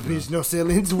 Fuck Bitch, no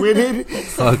ceilings with it.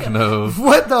 Fuck no.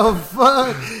 What the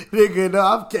fuck, nigga? No,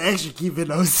 I'm actually keeping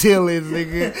no ceilings,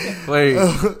 nigga. Wait.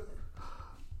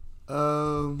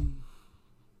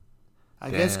 I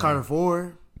guess Damn. Carter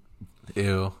 4.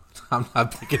 Ew. I'm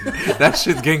not picking. That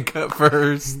shit's getting cut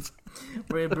first.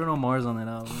 Wait, Bruno Mars on that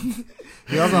album.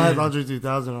 He also has Andre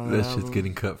 3000 on That that shit's album.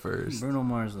 getting cut first. Bruno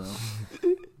Mars,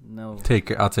 though. No.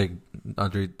 I'll take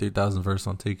Andre 3000 verse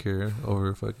on Take Care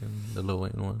over fucking the Lil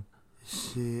Wayne one.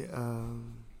 Shit.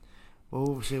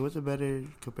 Oh shit. What's a better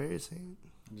comparison?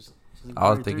 Just I was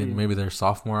Carter thinking 3. maybe their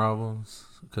sophomore albums,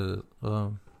 cause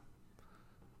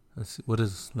let's see, what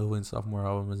is Lil Wayne's sophomore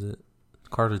album? Is it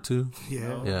Carter 2? Yeah.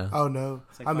 No. Yeah. Oh no.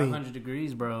 It's like I mean, 500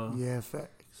 degrees, bro. yeah,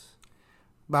 facts.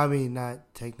 But I mean,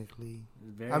 not technically.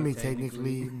 It's very I mean,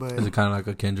 technically, but Is it kind of like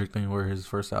a Kendrick thing where his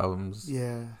first album's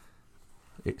yeah.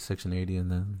 Section 80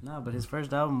 and then? No, but his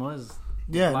first album was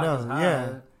Yeah. Block No. is Hot,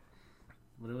 Yeah.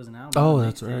 But it was an album. Oh, a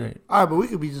that's mixtape. right. All right, but we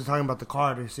could be just talking about the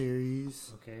Carter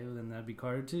series. Okay, well then that'd be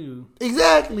Carter 2.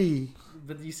 Exactly.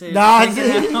 But you say Nah, the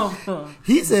second album.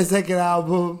 He said second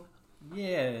album.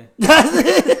 Yeah. That's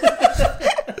it.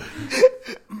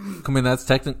 I mean, that's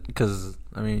technically because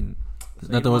I mean, So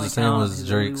Nothing you Was wanna the Same count was his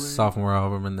Drake's early work? sophomore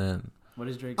album, and then What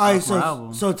is Drake's All right, sophomore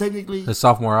album? so technically, his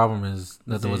sophomore album is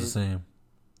Nothing Was the it- Same.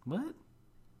 What?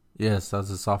 Yes, that's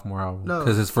his sophomore album. No.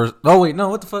 Because his first. Oh wait, no,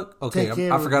 what the fuck? Okay, Take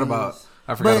Care I forgot would be about. his-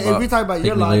 I forgot But about. if we talk about Take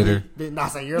your Me logic, Later. then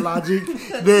not say your logic,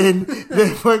 then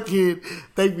fucking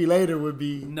Thank Me Later would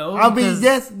be. No, I mean,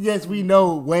 because- yes, we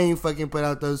know Wayne fucking put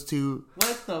out those 3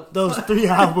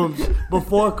 albums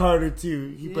before Carter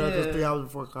 2. He put out those Yeah. 3 albums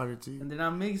before Carter 2. And they're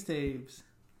not mixtapes.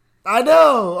 I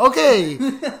know. Okay,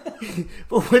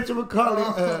 but what you would call it,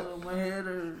 Oh, my head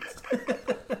hurts.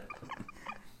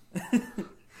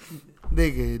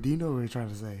 nigga? Do you know what we're trying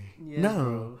to say? Yes,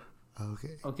 no. bro.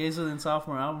 Okay. Okay, so then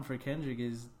sophomore album for Kendrick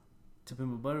is To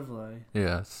Pimp a Butterfly.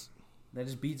 Yes. That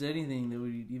just beats anything that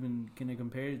we even can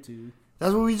compare it to.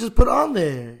 That's what we just put on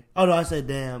there. Oh no, I said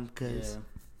damn, cause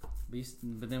Yeah.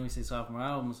 But then we say sophomore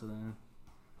album, so then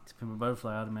To Pimp a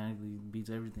Butterfly automatically beats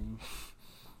everything.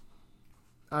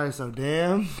 all right, so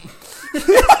damn.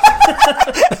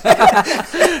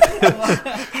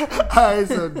 All right,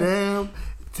 so damn.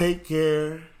 Take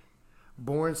Care,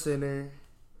 Born Sinner,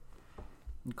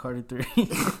 Carter 3.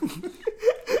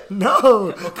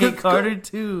 No. Okay, Carter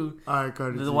 2. All right,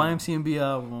 Carter. The 2. YMCMB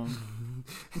album.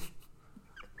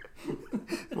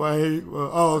 Why?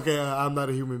 Well, oh, okay. I'm not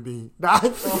a human being. Nah.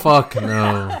 Fuck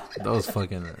no. Those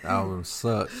fucking albums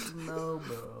suck. No,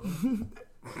 bro.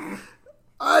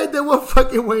 All right, then what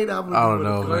fucking Wayne album? I don't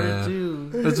know, Carter man.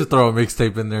 2. Let's just throw a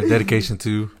mixtape in there. Dedication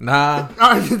to. Nah.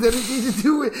 All right, dedication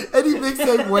to it. Any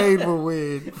mixtape Wayne will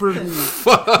win for me.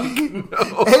 Fuck no.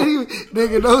 Any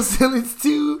nigga, no ceilings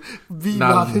 2. Be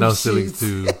Not no shits. ceilings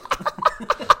too.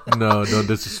 No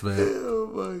disrespect.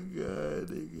 Oh my god,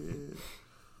 nigga.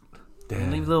 Damn.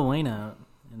 Leave Lil Wayne out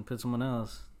and put someone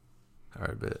else. All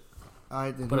right, bet. All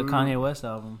right, then. Put a Kanye West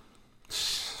album.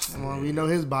 Come on, we know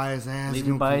his bias ass. Leave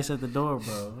him bias at the door,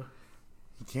 bro.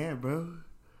 You can't, bro.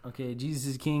 Okay, Jesus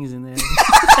is King's in there.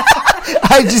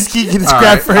 I just keep getting All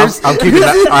scrapped right, first. I'm keeping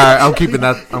that. All right, I'm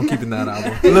keeping that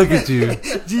album. Look at you.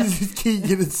 Jesus keep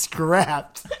getting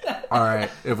scrapped. All right,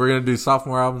 if we're gonna do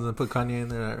sophomore albums and put Kanye in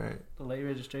there, all right. The late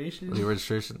registration. The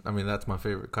Registration. I mean, that's my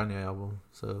favorite Kanye album.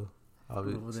 So,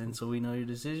 obviously. Well, then, so we know your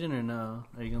decision or no?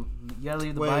 Are you gonna? You gotta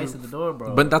leave the Wait. bias at the door,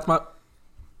 bro. But that's my.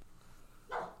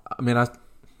 I mean,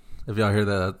 if y'all hear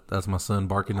that, that's my son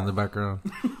barking in the background.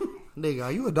 Nigga,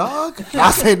 are you a dog? I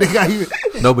say, nigga, are you?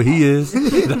 No, but he is.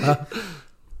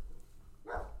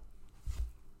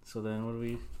 So then, what do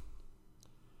we?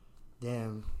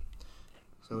 Damn.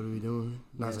 So what are we doing?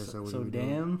 Not Yeah, say so. What so are we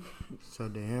damn. doing? So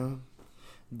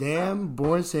damn.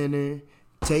 Born Center.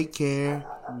 Take Care.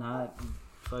 Not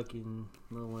fucking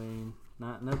Lil Wayne.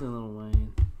 Nothing Lil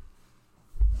Wayne.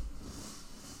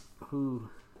 Who?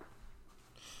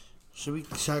 Should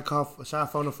I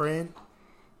phone a friend?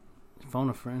 Phone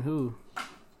a friend. Who?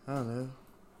 I don't know.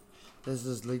 Let's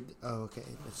just look. Oh, okay.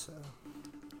 Let's.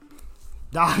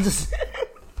 Nah, just.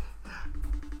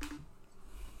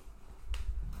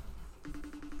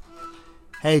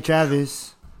 Hey,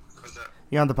 Travis. What's up?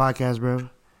 You on the podcast, bro?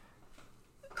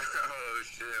 Oh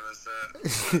shit, what's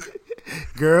up?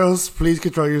 Girls, please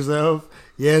control yourself.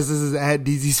 Yes, this is at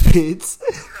DZ Spits.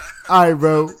 All right,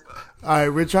 bro. All right,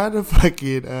 we're trying to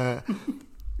fucking.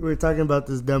 We're talking about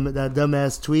that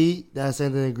dumbass tweet that I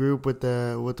sent in the group with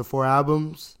the 4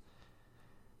 albums.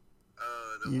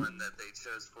 Oh, the one that they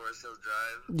chose Forest Hill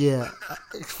Drive. Yeah,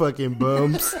 fucking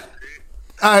bums.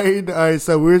 All right.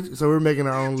 So we're making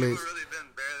our own People list. really been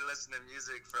barely listening to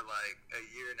music for like a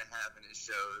year and a half, and it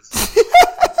shows.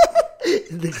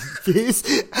 Nigga pissed.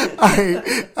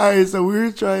 All right. So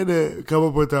we're trying to come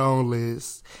up with our own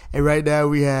list, and right now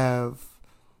we have,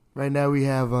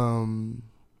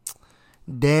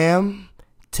 Damn,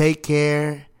 Take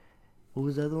Care. What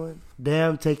was the other one?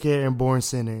 Damn, Take Care, and Born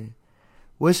Center.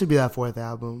 What should be that 4th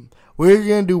album? We're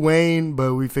gonna do Wayne,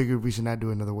 but we figured we should not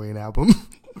do another Wayne album. So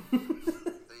you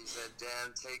said,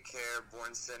 "Damn, Take Care,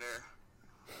 Born Center."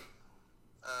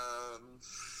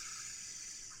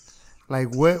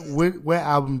 Like, what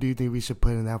album do you think we should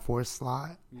put in that 4th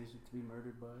slot? You should be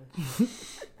murdered by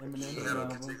Eminem. You know, a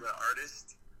particular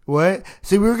artist. What?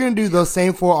 See, we were gonna do those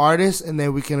same 4 artists, and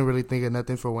then we couldn't really think of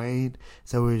nothing for Wayne,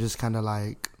 so we were just kind of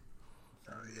like,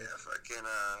 Oh yeah, fucking.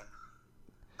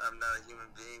 I'm Not a Human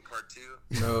Being, Part 2.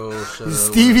 No, shut up.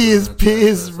 Stevie is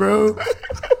pissed, bro.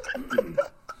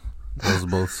 Those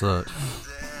both suck. Damn,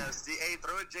 hey,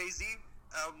 throw a Jay-Z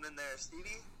album in there,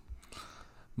 Stevie.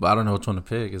 But I don't know which one to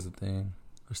pick. Is the thing.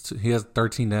 He has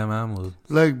 13 damn albums.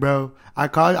 Look, bro, I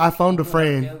phoned a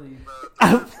friend. Kelly.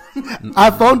 I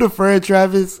phoned a friend,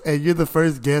 Travis, and you're the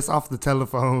first guest off the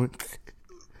telephone.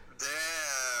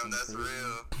 Damn, that's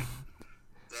real.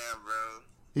 Damn, bro.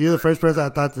 You're the first person I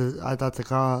thought to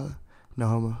call. No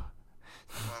homo. Well,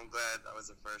 I'm glad I was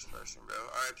the first person, bro.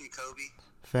 R.I.P. Kobe.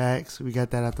 Facts. We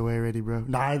got that out the way already, bro.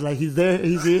 Nah, like he's there.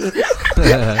 He's here.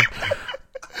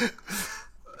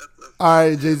 All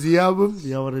right, Jay-Z album.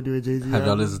 Y'all want to do a Jay-Z Have y'all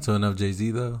album? listened to enough Jay-Z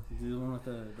though? Do the one with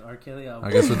the R. Kelly album.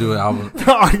 I guess we'll do an album.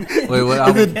 Wait, Wait, what is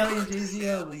album? it? Kelly and Jay-Z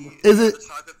album. Is it? The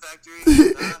Chocolate Factory.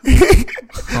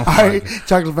 Oh All my right, God.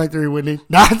 Chocolate Factory winning.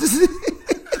 Nah, just.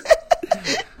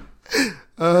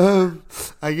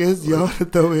 I guess y'all want to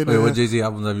throw in. Wait, what Jay-Z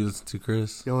albums have you listened to,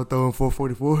 Chris? Y'all want to throw in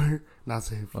 444? Not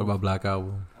saying. What about Black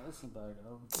Album? I listened to that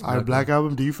album. All right, Black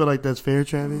Album. Do you feel like that's fair,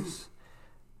 Travis?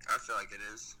 I feel like it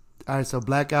is. All right, so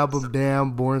Black Album,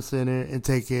 Damn, Born Center, and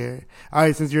Take Care. All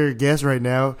right, since you're a guest right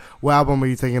now, what album are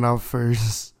you taking off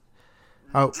first?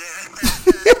 Oh, Damn. Fuck,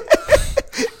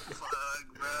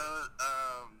 bro.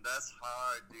 That's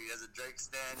hard, dude. As a Drake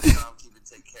stan, you know I'm keeping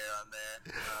Take Care on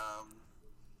there.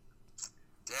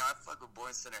 Damn, I fuck with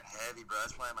Born Center heavy, bro.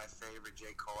 That's probably my favorite J.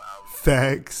 Cole album.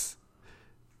 facts.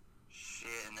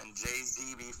 shit, and then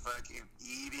Jay-Z be fucking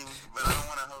eating. But I don't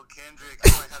want to hoe Kendrick. I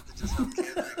might have to just hoe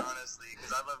Kendrick, honestly,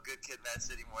 because I love Good Kid, Mad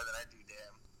City more than I do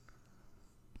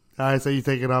Damn. All right, so you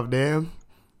taking off Damn?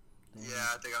 Yeah,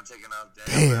 I think I'm taking off Damn.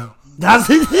 Damn. Bro. That's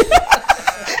it.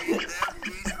 Damn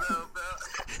beast, though, bro.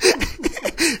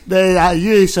 Dang,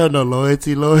 you ain't show no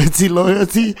loyalty. Oh, yeah,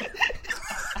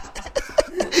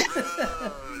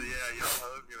 y'all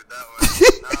hoed me with that one.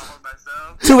 Now I'm on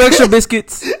myself. 2 extra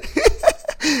biscuits.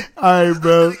 All right,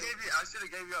 bro. I should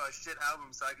have gave y'all a shit album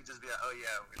so I could just be like, oh,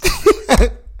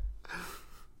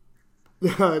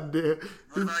 yeah. God damn.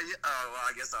 What about you? Oh, well,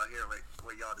 I guess I'll hear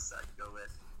what y'all decide to go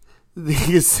with.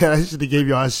 Nigga said I should have gave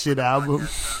y'all a shit album.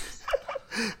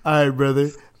 All right,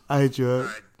 brother. I hit you up.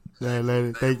 All right,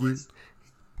 later. Thank you.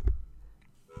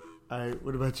 All right,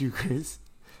 what about you, Chris?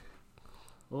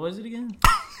 What was it again?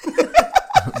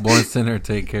 Born Sinner,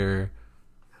 Take Care,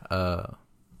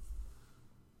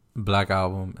 Black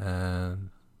Album, and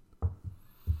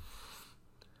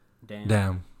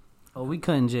Damn. Oh, we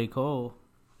cutting J. Cole.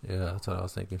 Yeah, that's what I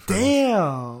was thinking.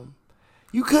 Damn.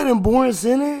 You cutting Born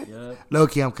Sinner? Yep.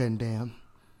 Low-key, I'm cutting Damn.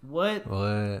 What?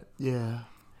 What? Yeah.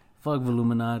 Fuck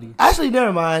Illuminati. Actually,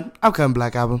 never mind. I'm cutting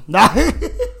Black Album. Nah.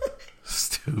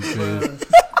 Stupid.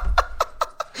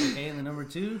 Okay, and the number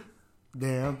 2?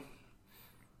 Damn.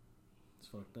 It's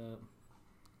fucked up.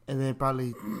 And then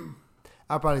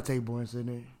I'll probably take Born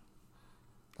Sinner.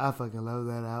 I fucking love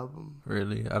that album.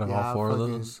 Really? Out of Yeah, all 4 of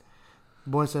fucking- those?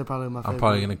 Born Sinner probably my favorite. I'm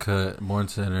probably going to cut Born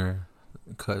Sinner,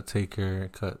 cut Take Care,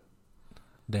 cut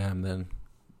Damn, then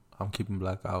I'm keeping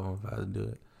Black Album if I had to do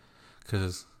it.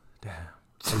 Because, damn.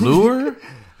 Allure?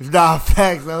 Nah,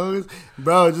 facts, though.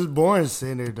 Bro, just Born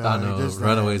Sinner, dog. I know. Just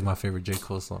Runaway is my favorite J.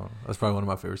 Cole song. That's probably one of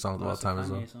my favorite songs of all time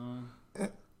as well.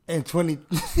 And 20.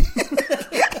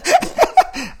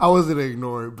 I wasn't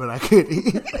ignored, but I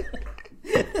couldn't.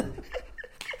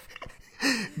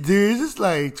 Dude, it's just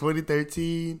like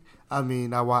 2013. I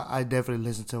mean, I definitely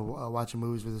listened to watching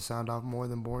movies with the sound off more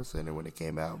than Born Sinner when it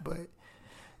came out. But,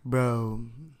 bro,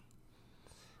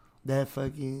 that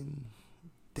fucking...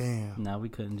 Damn. Nah, we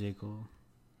couldn't J. Cole.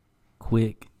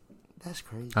 Quick. That's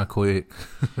crazy. I quit.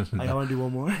 I want to do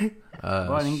one more?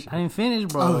 Bro, I didn't finish,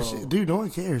 bro. Oh, shit. Dude, no one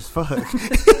cares. Fuck.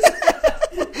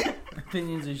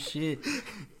 Opinions are shit.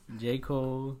 J.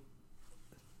 Cole.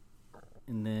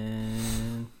 And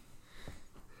then...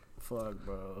 Fuck,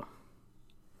 bro.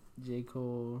 J.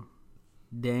 Cole.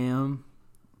 Damn.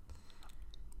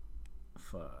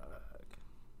 Fuck.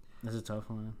 That's a tough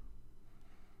one.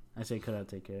 I say cut out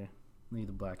Take Care. Leave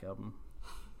the Black Album.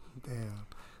 Damn.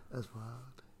 That's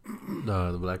wild.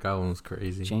 No, the Black Album was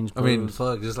crazy. Change I mean, clothes.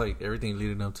 fuck, just like everything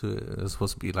leading up to it. It was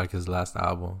supposed to be like his last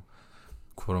album,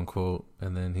 quote unquote.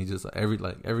 And then he just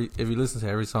if you listen to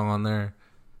every song on there,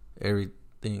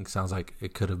 everything sounds like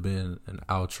it could have been an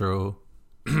outro.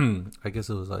 I guess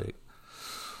it was like,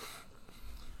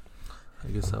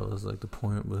 I guess that was like the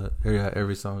point. But yeah,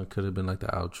 every song could have been like the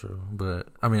outro. But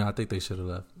I mean, I think they should have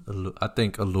left. I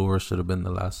think Allure should have been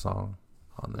the last song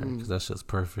on there because that's just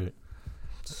perfect.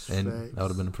 And Facts. that would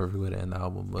have been the perfect way to end the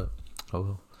album, but oh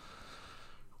well.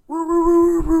 Woo, woo,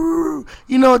 woo, woo, woo.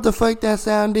 You know what the fuck that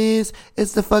sound is?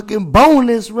 It's the fucking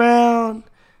bonus round.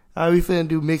 All right, we finna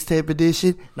do mixtape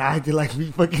edition. Nah, I feel like we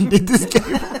fucking did this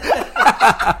game.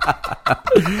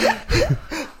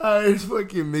 All right, it's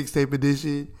fucking mixtape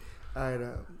edition. All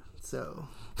right, so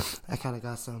I kind of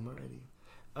got some already.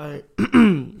 All right,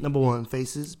 number 1,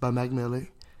 Faces by Mac Miller.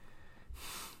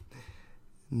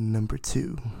 Number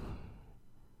 2,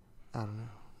 I don't know.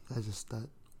 I just thought.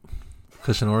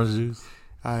 Cushion orange juice.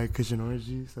 All right, Cushion Orange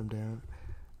Juice. I'm down.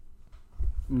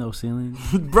 No Ceiling.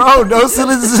 Bro, No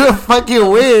Ceilings is a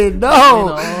fucking win.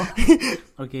 No. You know?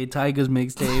 Okay, Tyga's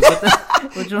mixtape.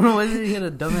 Which one was it? He had a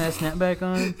dumbass snapback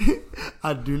on.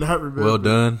 I do not remember. Well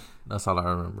done. That's all I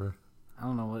remember. I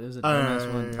don't know what is it. All Dumbass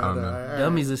right, one. I don't know.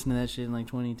 Dummies listened to that shit in like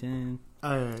 2010.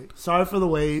 All right. Sorry for the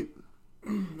wait.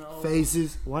 No,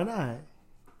 Faces. Why not?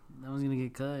 that one's gonna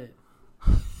get cut.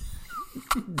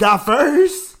 Not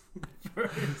first.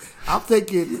 I'm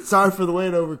thinking Sorry for the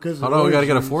wait over because. Hold on, we gotta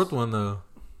get a 4th one though.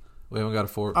 We haven't got a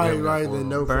 4th. All right, then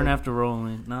no. Burn after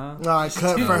rolling. Nah. All right,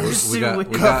 cut first. We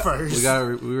first.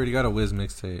 already got a Wiz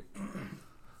mixtape.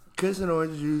 Cushion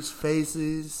Orange Juice.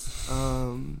 Faces.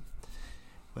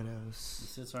 What else? You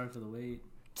said sorry for the wait.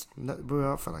 No,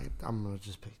 bro, I feel like I'm gonna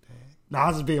just pick that. Nah, I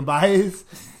was just being biased.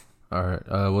 All right,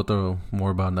 we'll throw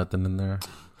More About Nothing in there.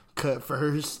 Cut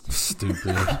first.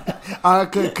 Stupid. I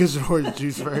cut Cushion Orange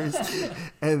Juice first,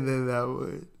 and then that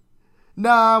would.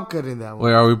 Nah, I'm cutting that one.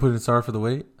 Wait, are we putting Sorry for the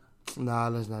Wait? Nah,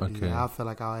 let's not do Okay. that. I feel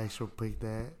like I'll actually pick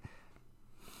that.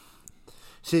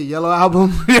 Shit, Yellow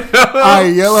Album.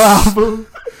 Alright, Yellow Album.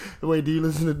 Wait, do you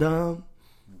listen to Dom?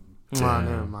 Damn.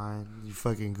 Never mind. You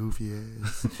fucking goofy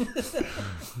ass.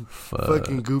 Fuck.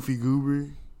 Fucking goofy goober.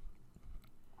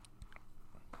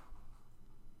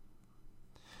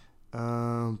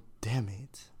 Damn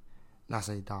it. Not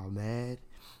say dog mad.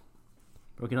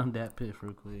 Bro, get on that piff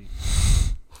real quick.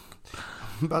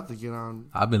 I'm about to get on.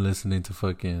 I've been listening to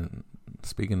fucking.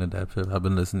 Speaking of that pip, I've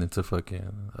been listening to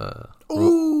fucking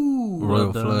Ooh. Royal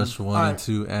Well done. Flush 1 Alright. and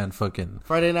 2 and fucking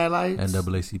Friday Night Lights. and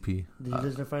NAACP. Did you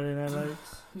listen to Friday Night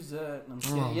Lights? Who's that? I'm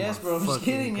just Oh kidding. Yes, my bro. I'm just fucking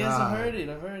kidding. Yes, God. I heard it.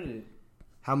 I heard it.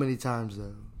 How many times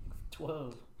though?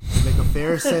 12. Make a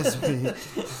fair assessment.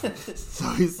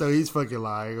 so he's fucking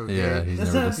lying. Okay. Yeah, he's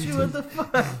That's never not true. listened What the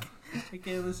fuck? I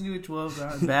can't listen to a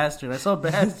 12 bastard. I saw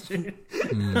bastard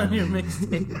on your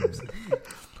mixtapes.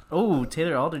 Oh,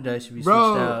 Taylor Alderdice should be switched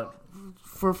Bro. out.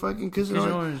 For fucking cushion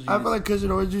Cushion orange. orange I juice. feel like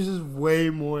cushion orange juice is way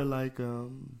more like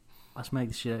I'll smack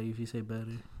the shit out of you if you say better.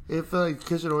 It feel like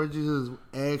cushion orange juice is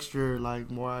extra like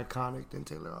more iconic than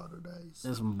Taylor Alderdice.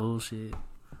 That's some bullshit.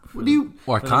 What do you?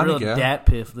 More For the real iconic, yeah. Dat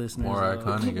Piff listeners. More though.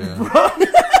 iconic,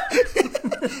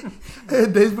 yeah.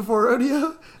 Days before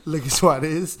rodeo. Look at what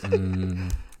it is.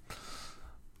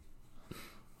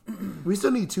 We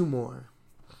still need 2 more.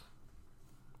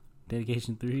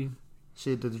 Dedication 3.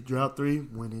 Shit, the drought 3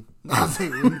 winning. No, I say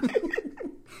winning.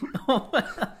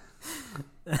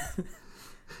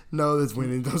 No, that's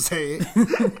winning. Don't say it.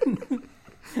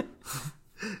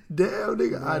 Damn,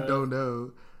 nigga, I don't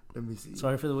know. Let me see.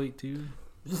 Sorry for the wait, too.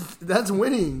 That's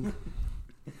winning.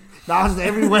 That was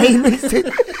every way he makes it.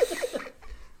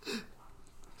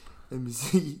 Let me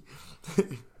see.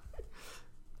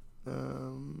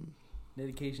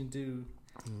 Dedication 2.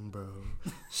 Bro,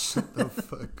 shut the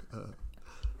fuck up.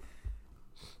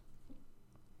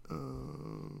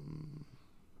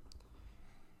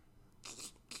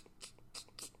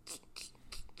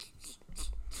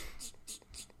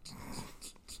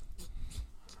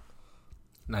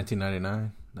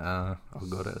 1999. Nah, I'll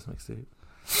go to that mixtape.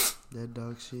 That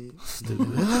dog shit.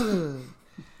 Stupid.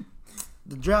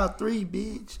 The drought 3,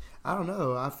 bitch. I don't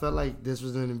know. I felt like this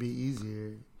was gonna be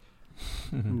easier.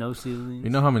 No ceilings. You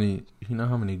know how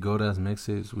many gold ass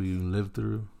mixtapes we lived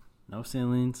through? No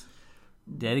ceilings.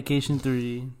 Dedication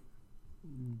 3.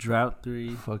 Drought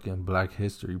 3. Fucking Black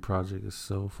History Project is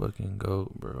so fucking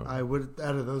goat, bro. I would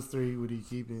out of those 3, what are you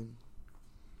keeping?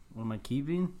 What am I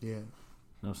keeping? Yeah.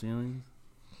 No ceilings.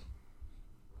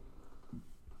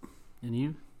 And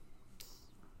you?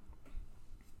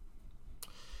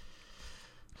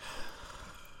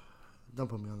 Don't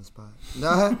put me on the spot.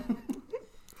 Nah.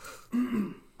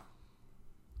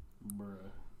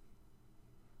 Bruh.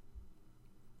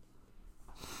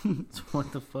 So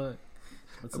what the fuck?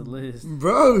 What's the list?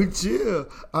 Bro, chill.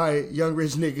 Alright, young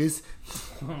rich niggas.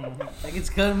 Like it's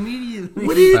cut immediately.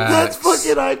 What do you Facts. that's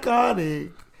fucking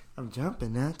iconic. I'm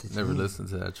jumping out the Never gym. listened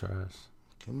to that trash.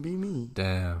 Couldn't be me.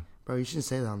 Damn. Bro, you shouldn't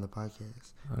say that on the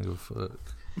podcast. I don't give a fuck.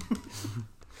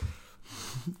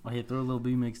 Oh, yeah, throw a little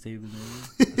B mixtape in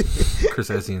there. Chris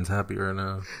Essian's happy right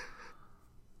now.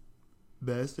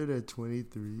 Bastard at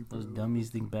 23, bro. Those dummies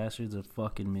think Bastard's a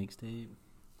fucking mixtape.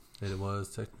 It was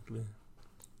technically.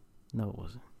 No, it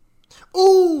wasn't.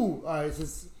 Ooh! Alright,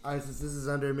 since this is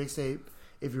under a mixtape,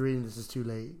 if you're reading this, it's too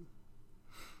late.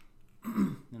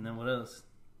 And then what else?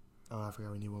 Oh, I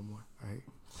forgot we need one more. Alright.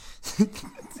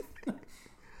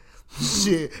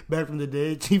 Shit, back from the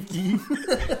dead, Chief Keef.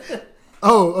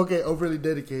 Oh, okay, overly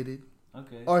dedicated.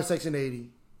 Okay. Or Section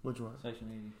 80. Which one? Section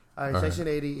 80. Alright, Alright. Section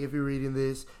 80, if you're reading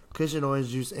this, Cushion Orange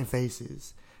Juice and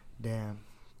Faces. Damn.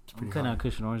 It's I'm pretty cutting hard. out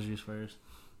Cushion Orange Juice first.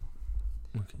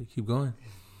 Okay, keep going.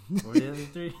 What were the other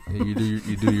 3? Yeah, you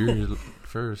do yours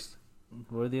first.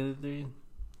 What were the other 3?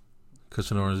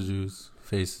 Cushion Orange Juice,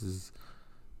 Faces.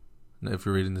 No, if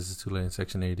you're reading this, is too late.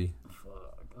 Section 80.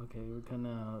 Fuck. Okay, we're cutting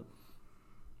out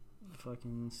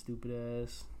fucking stupid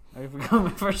ass. I already forgot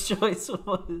my first choice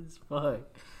was. Fuck.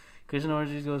 Cushion Orange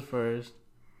Juice goes first.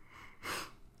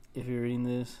 If you're reading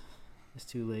this, it's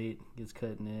too late. Gets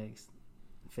cut next.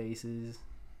 Faces.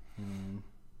 And then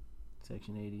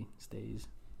Section 80 stays.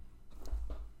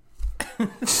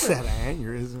 That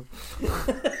aneurysm.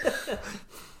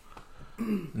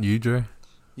 You, Dre?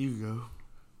 You go.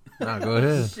 Nah, go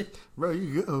ahead. Bro,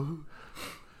 you go.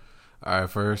 All right,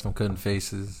 first I'm cutting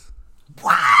Faces.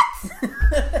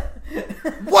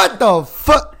 What the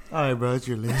fuck? Alright, bro, it's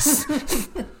your list.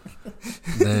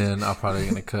 Then I'm probably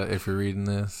gonna cut If You're Reading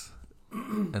This,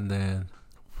 and then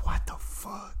What the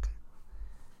fuck?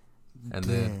 then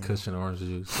Damn. Cushion Orange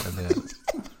Juice, and then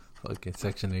fucking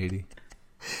Section 80.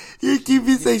 You keep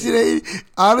me Section 80.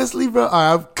 Honestly, bro,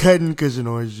 I'm cutting Cushion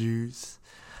Orange Juice.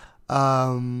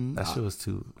 That shit was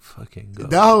too fucking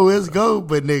good. No, it's go,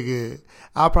 but nigga,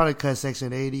 I'll probably cut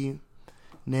Section 80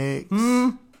 next.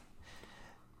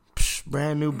 Psh,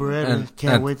 brand new Beretta.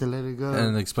 Can't wait to let it go.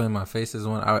 And Explain My Faces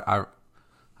one. I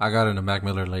got into Mac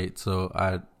Miller late, so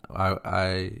I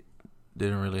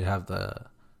didn't really have the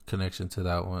connection to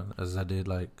that one as I did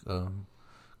like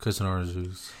Kush and Orange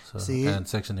Juice. So, See, and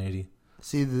Section 80.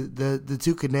 See the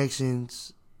two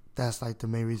connections. That's like the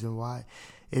main reason why.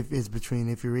 If it's between,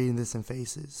 if you're reading this in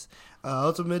Faces,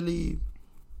 ultimately,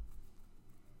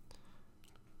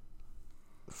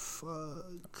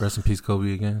 fuck. Rest in peace,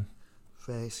 Kobe again.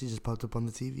 Facts. He just popped up on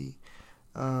the TV.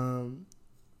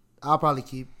 I'll probably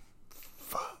keep.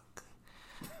 Fuck.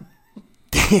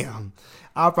 Damn.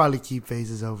 I'll probably keep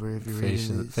Faces over if you're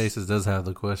reading this. Faces does have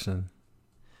the question.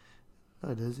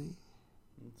 Oh, does he?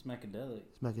 It's Macadelic.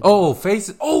 Oh,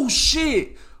 Faces. Oh,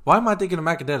 shit. Why am I thinking of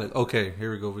Macadelic? Okay, here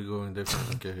we go. We're going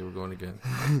different. Okay, here we're going again.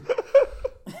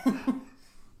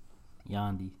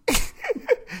 Yandi.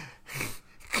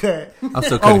 Cut. I'm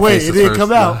still cutting wait, Faces it didn't first,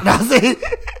 come out. though. I said,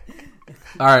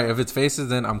 All right, if it's Faces,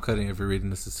 then I'm cutting. If you're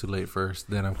reading this is too late first,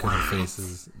 then I'm cutting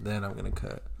Faces. Then I'm gonna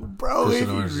cut. bro, Kush if and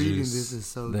you're Orange reading Juice. this is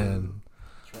so good.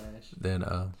 Then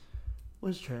Trash.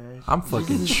 What's trash? I'm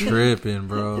fucking tripping,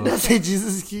 bro. Did I say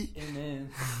Jesus Key?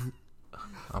 Amen.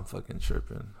 I'm fucking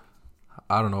tripping.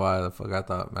 I don't know why the fuck I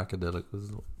thought Macadelic was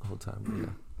the whole time. But yeah,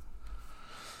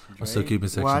 I'm still keeping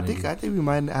Section Well, 80. I think we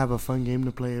might have a fun game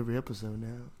to play every episode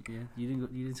now. Yeah, you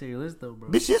didn't say your list though, bro.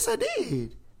 Bitch, yes I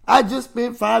did. I just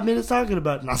spent 5 minutes talking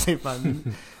about it. Not say 5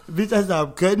 minutes. Bitch, I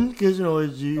stopped cutting Kush and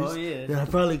Orange Juice. Oh yeah. Then I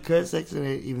probably cut Section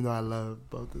 8, even though I love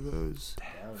both of those.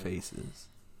 Faces.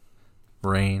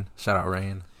 Rain. Shout out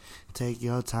Rain. Take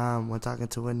your time when talking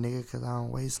to a nigga, cause I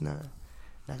don't waste none.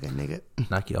 Like a nigga.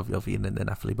 Knock you off your feet and then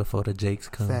I flee before the Jakes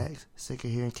come. Facts. Sick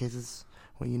of hearing cases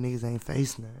when you niggas ain't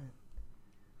face none.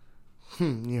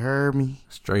 You heard me?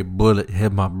 Straight bullet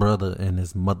hit my brother in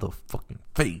his motherfucking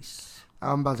face.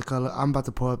 I'm about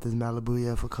to pull up this Malibu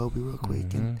yeah for Kobe real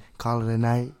quick and call it a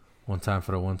night. One time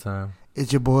for the one time.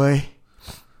 It's your boy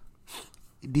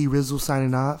D Rizzle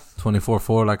signing off.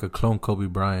 24-4 like a clone Kobe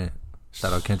Bryant.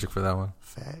 Shout out Kendrick for that one.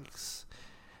 Facts.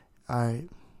 Alright.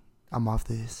 I'm off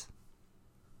this.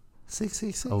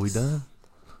 666. Oh, we done?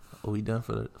 Oh, we done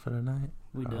for the night?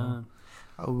 We done.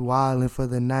 Oh, we wildin' for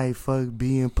the night. Fuck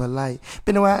being polite.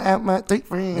 Been a while at my 3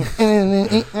 friends.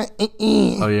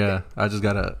 Oh yeah, I just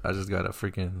got a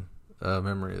freaking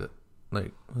memory that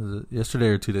like was it yesterday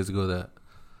or 2 days ago that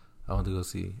I went to go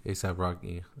see ASAP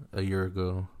Rocky a year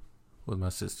ago with my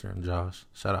sister and Josh.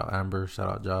 Shout out Amber. Shout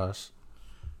out Josh.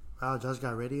 Wow, Josh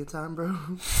got ready in time, bro.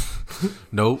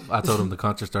 Nope, I told him the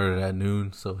concert started at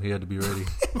noon, so he had to be ready.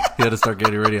 He had to start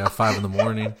getting ready at 5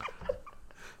 a.m,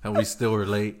 and we still were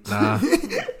late. Nah.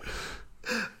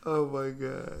 Oh my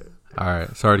god. All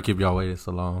right, sorry to keep y'all waiting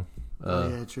so long.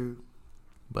 Yeah, true.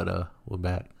 But we're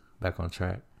back on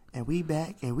track. And we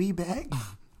back.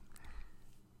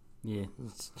 Yeah.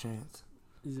 It's a chance.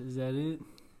 Is that it?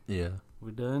 Yeah.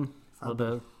 We're done. Hold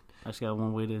up. I just got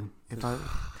one way to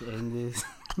end this.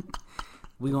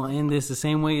 We gonna end this the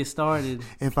same way it started.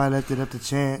 If I left it up to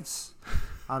Chance,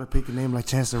 I'd have picked a name like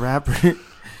Chance the Rapper.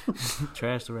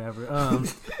 Trash the rapper.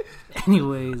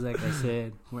 Anyways, like I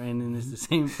said, we're ending this the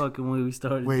same fucking way we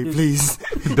started. Wait, this. please.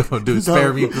 Don't do it.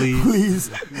 Spare me, please. Please.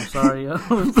 I'm sorry, yo.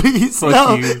 Please. Fuck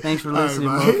no. you. Thanks for All right, listening,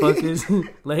 bye. motherfuckers.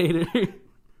 Later.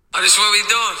 Oh, this what we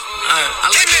doing? I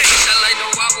like that. I like no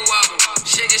wobble wobble.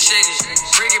 Shake it, shake it.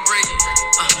 Break it, break it.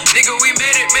 Nigga, we made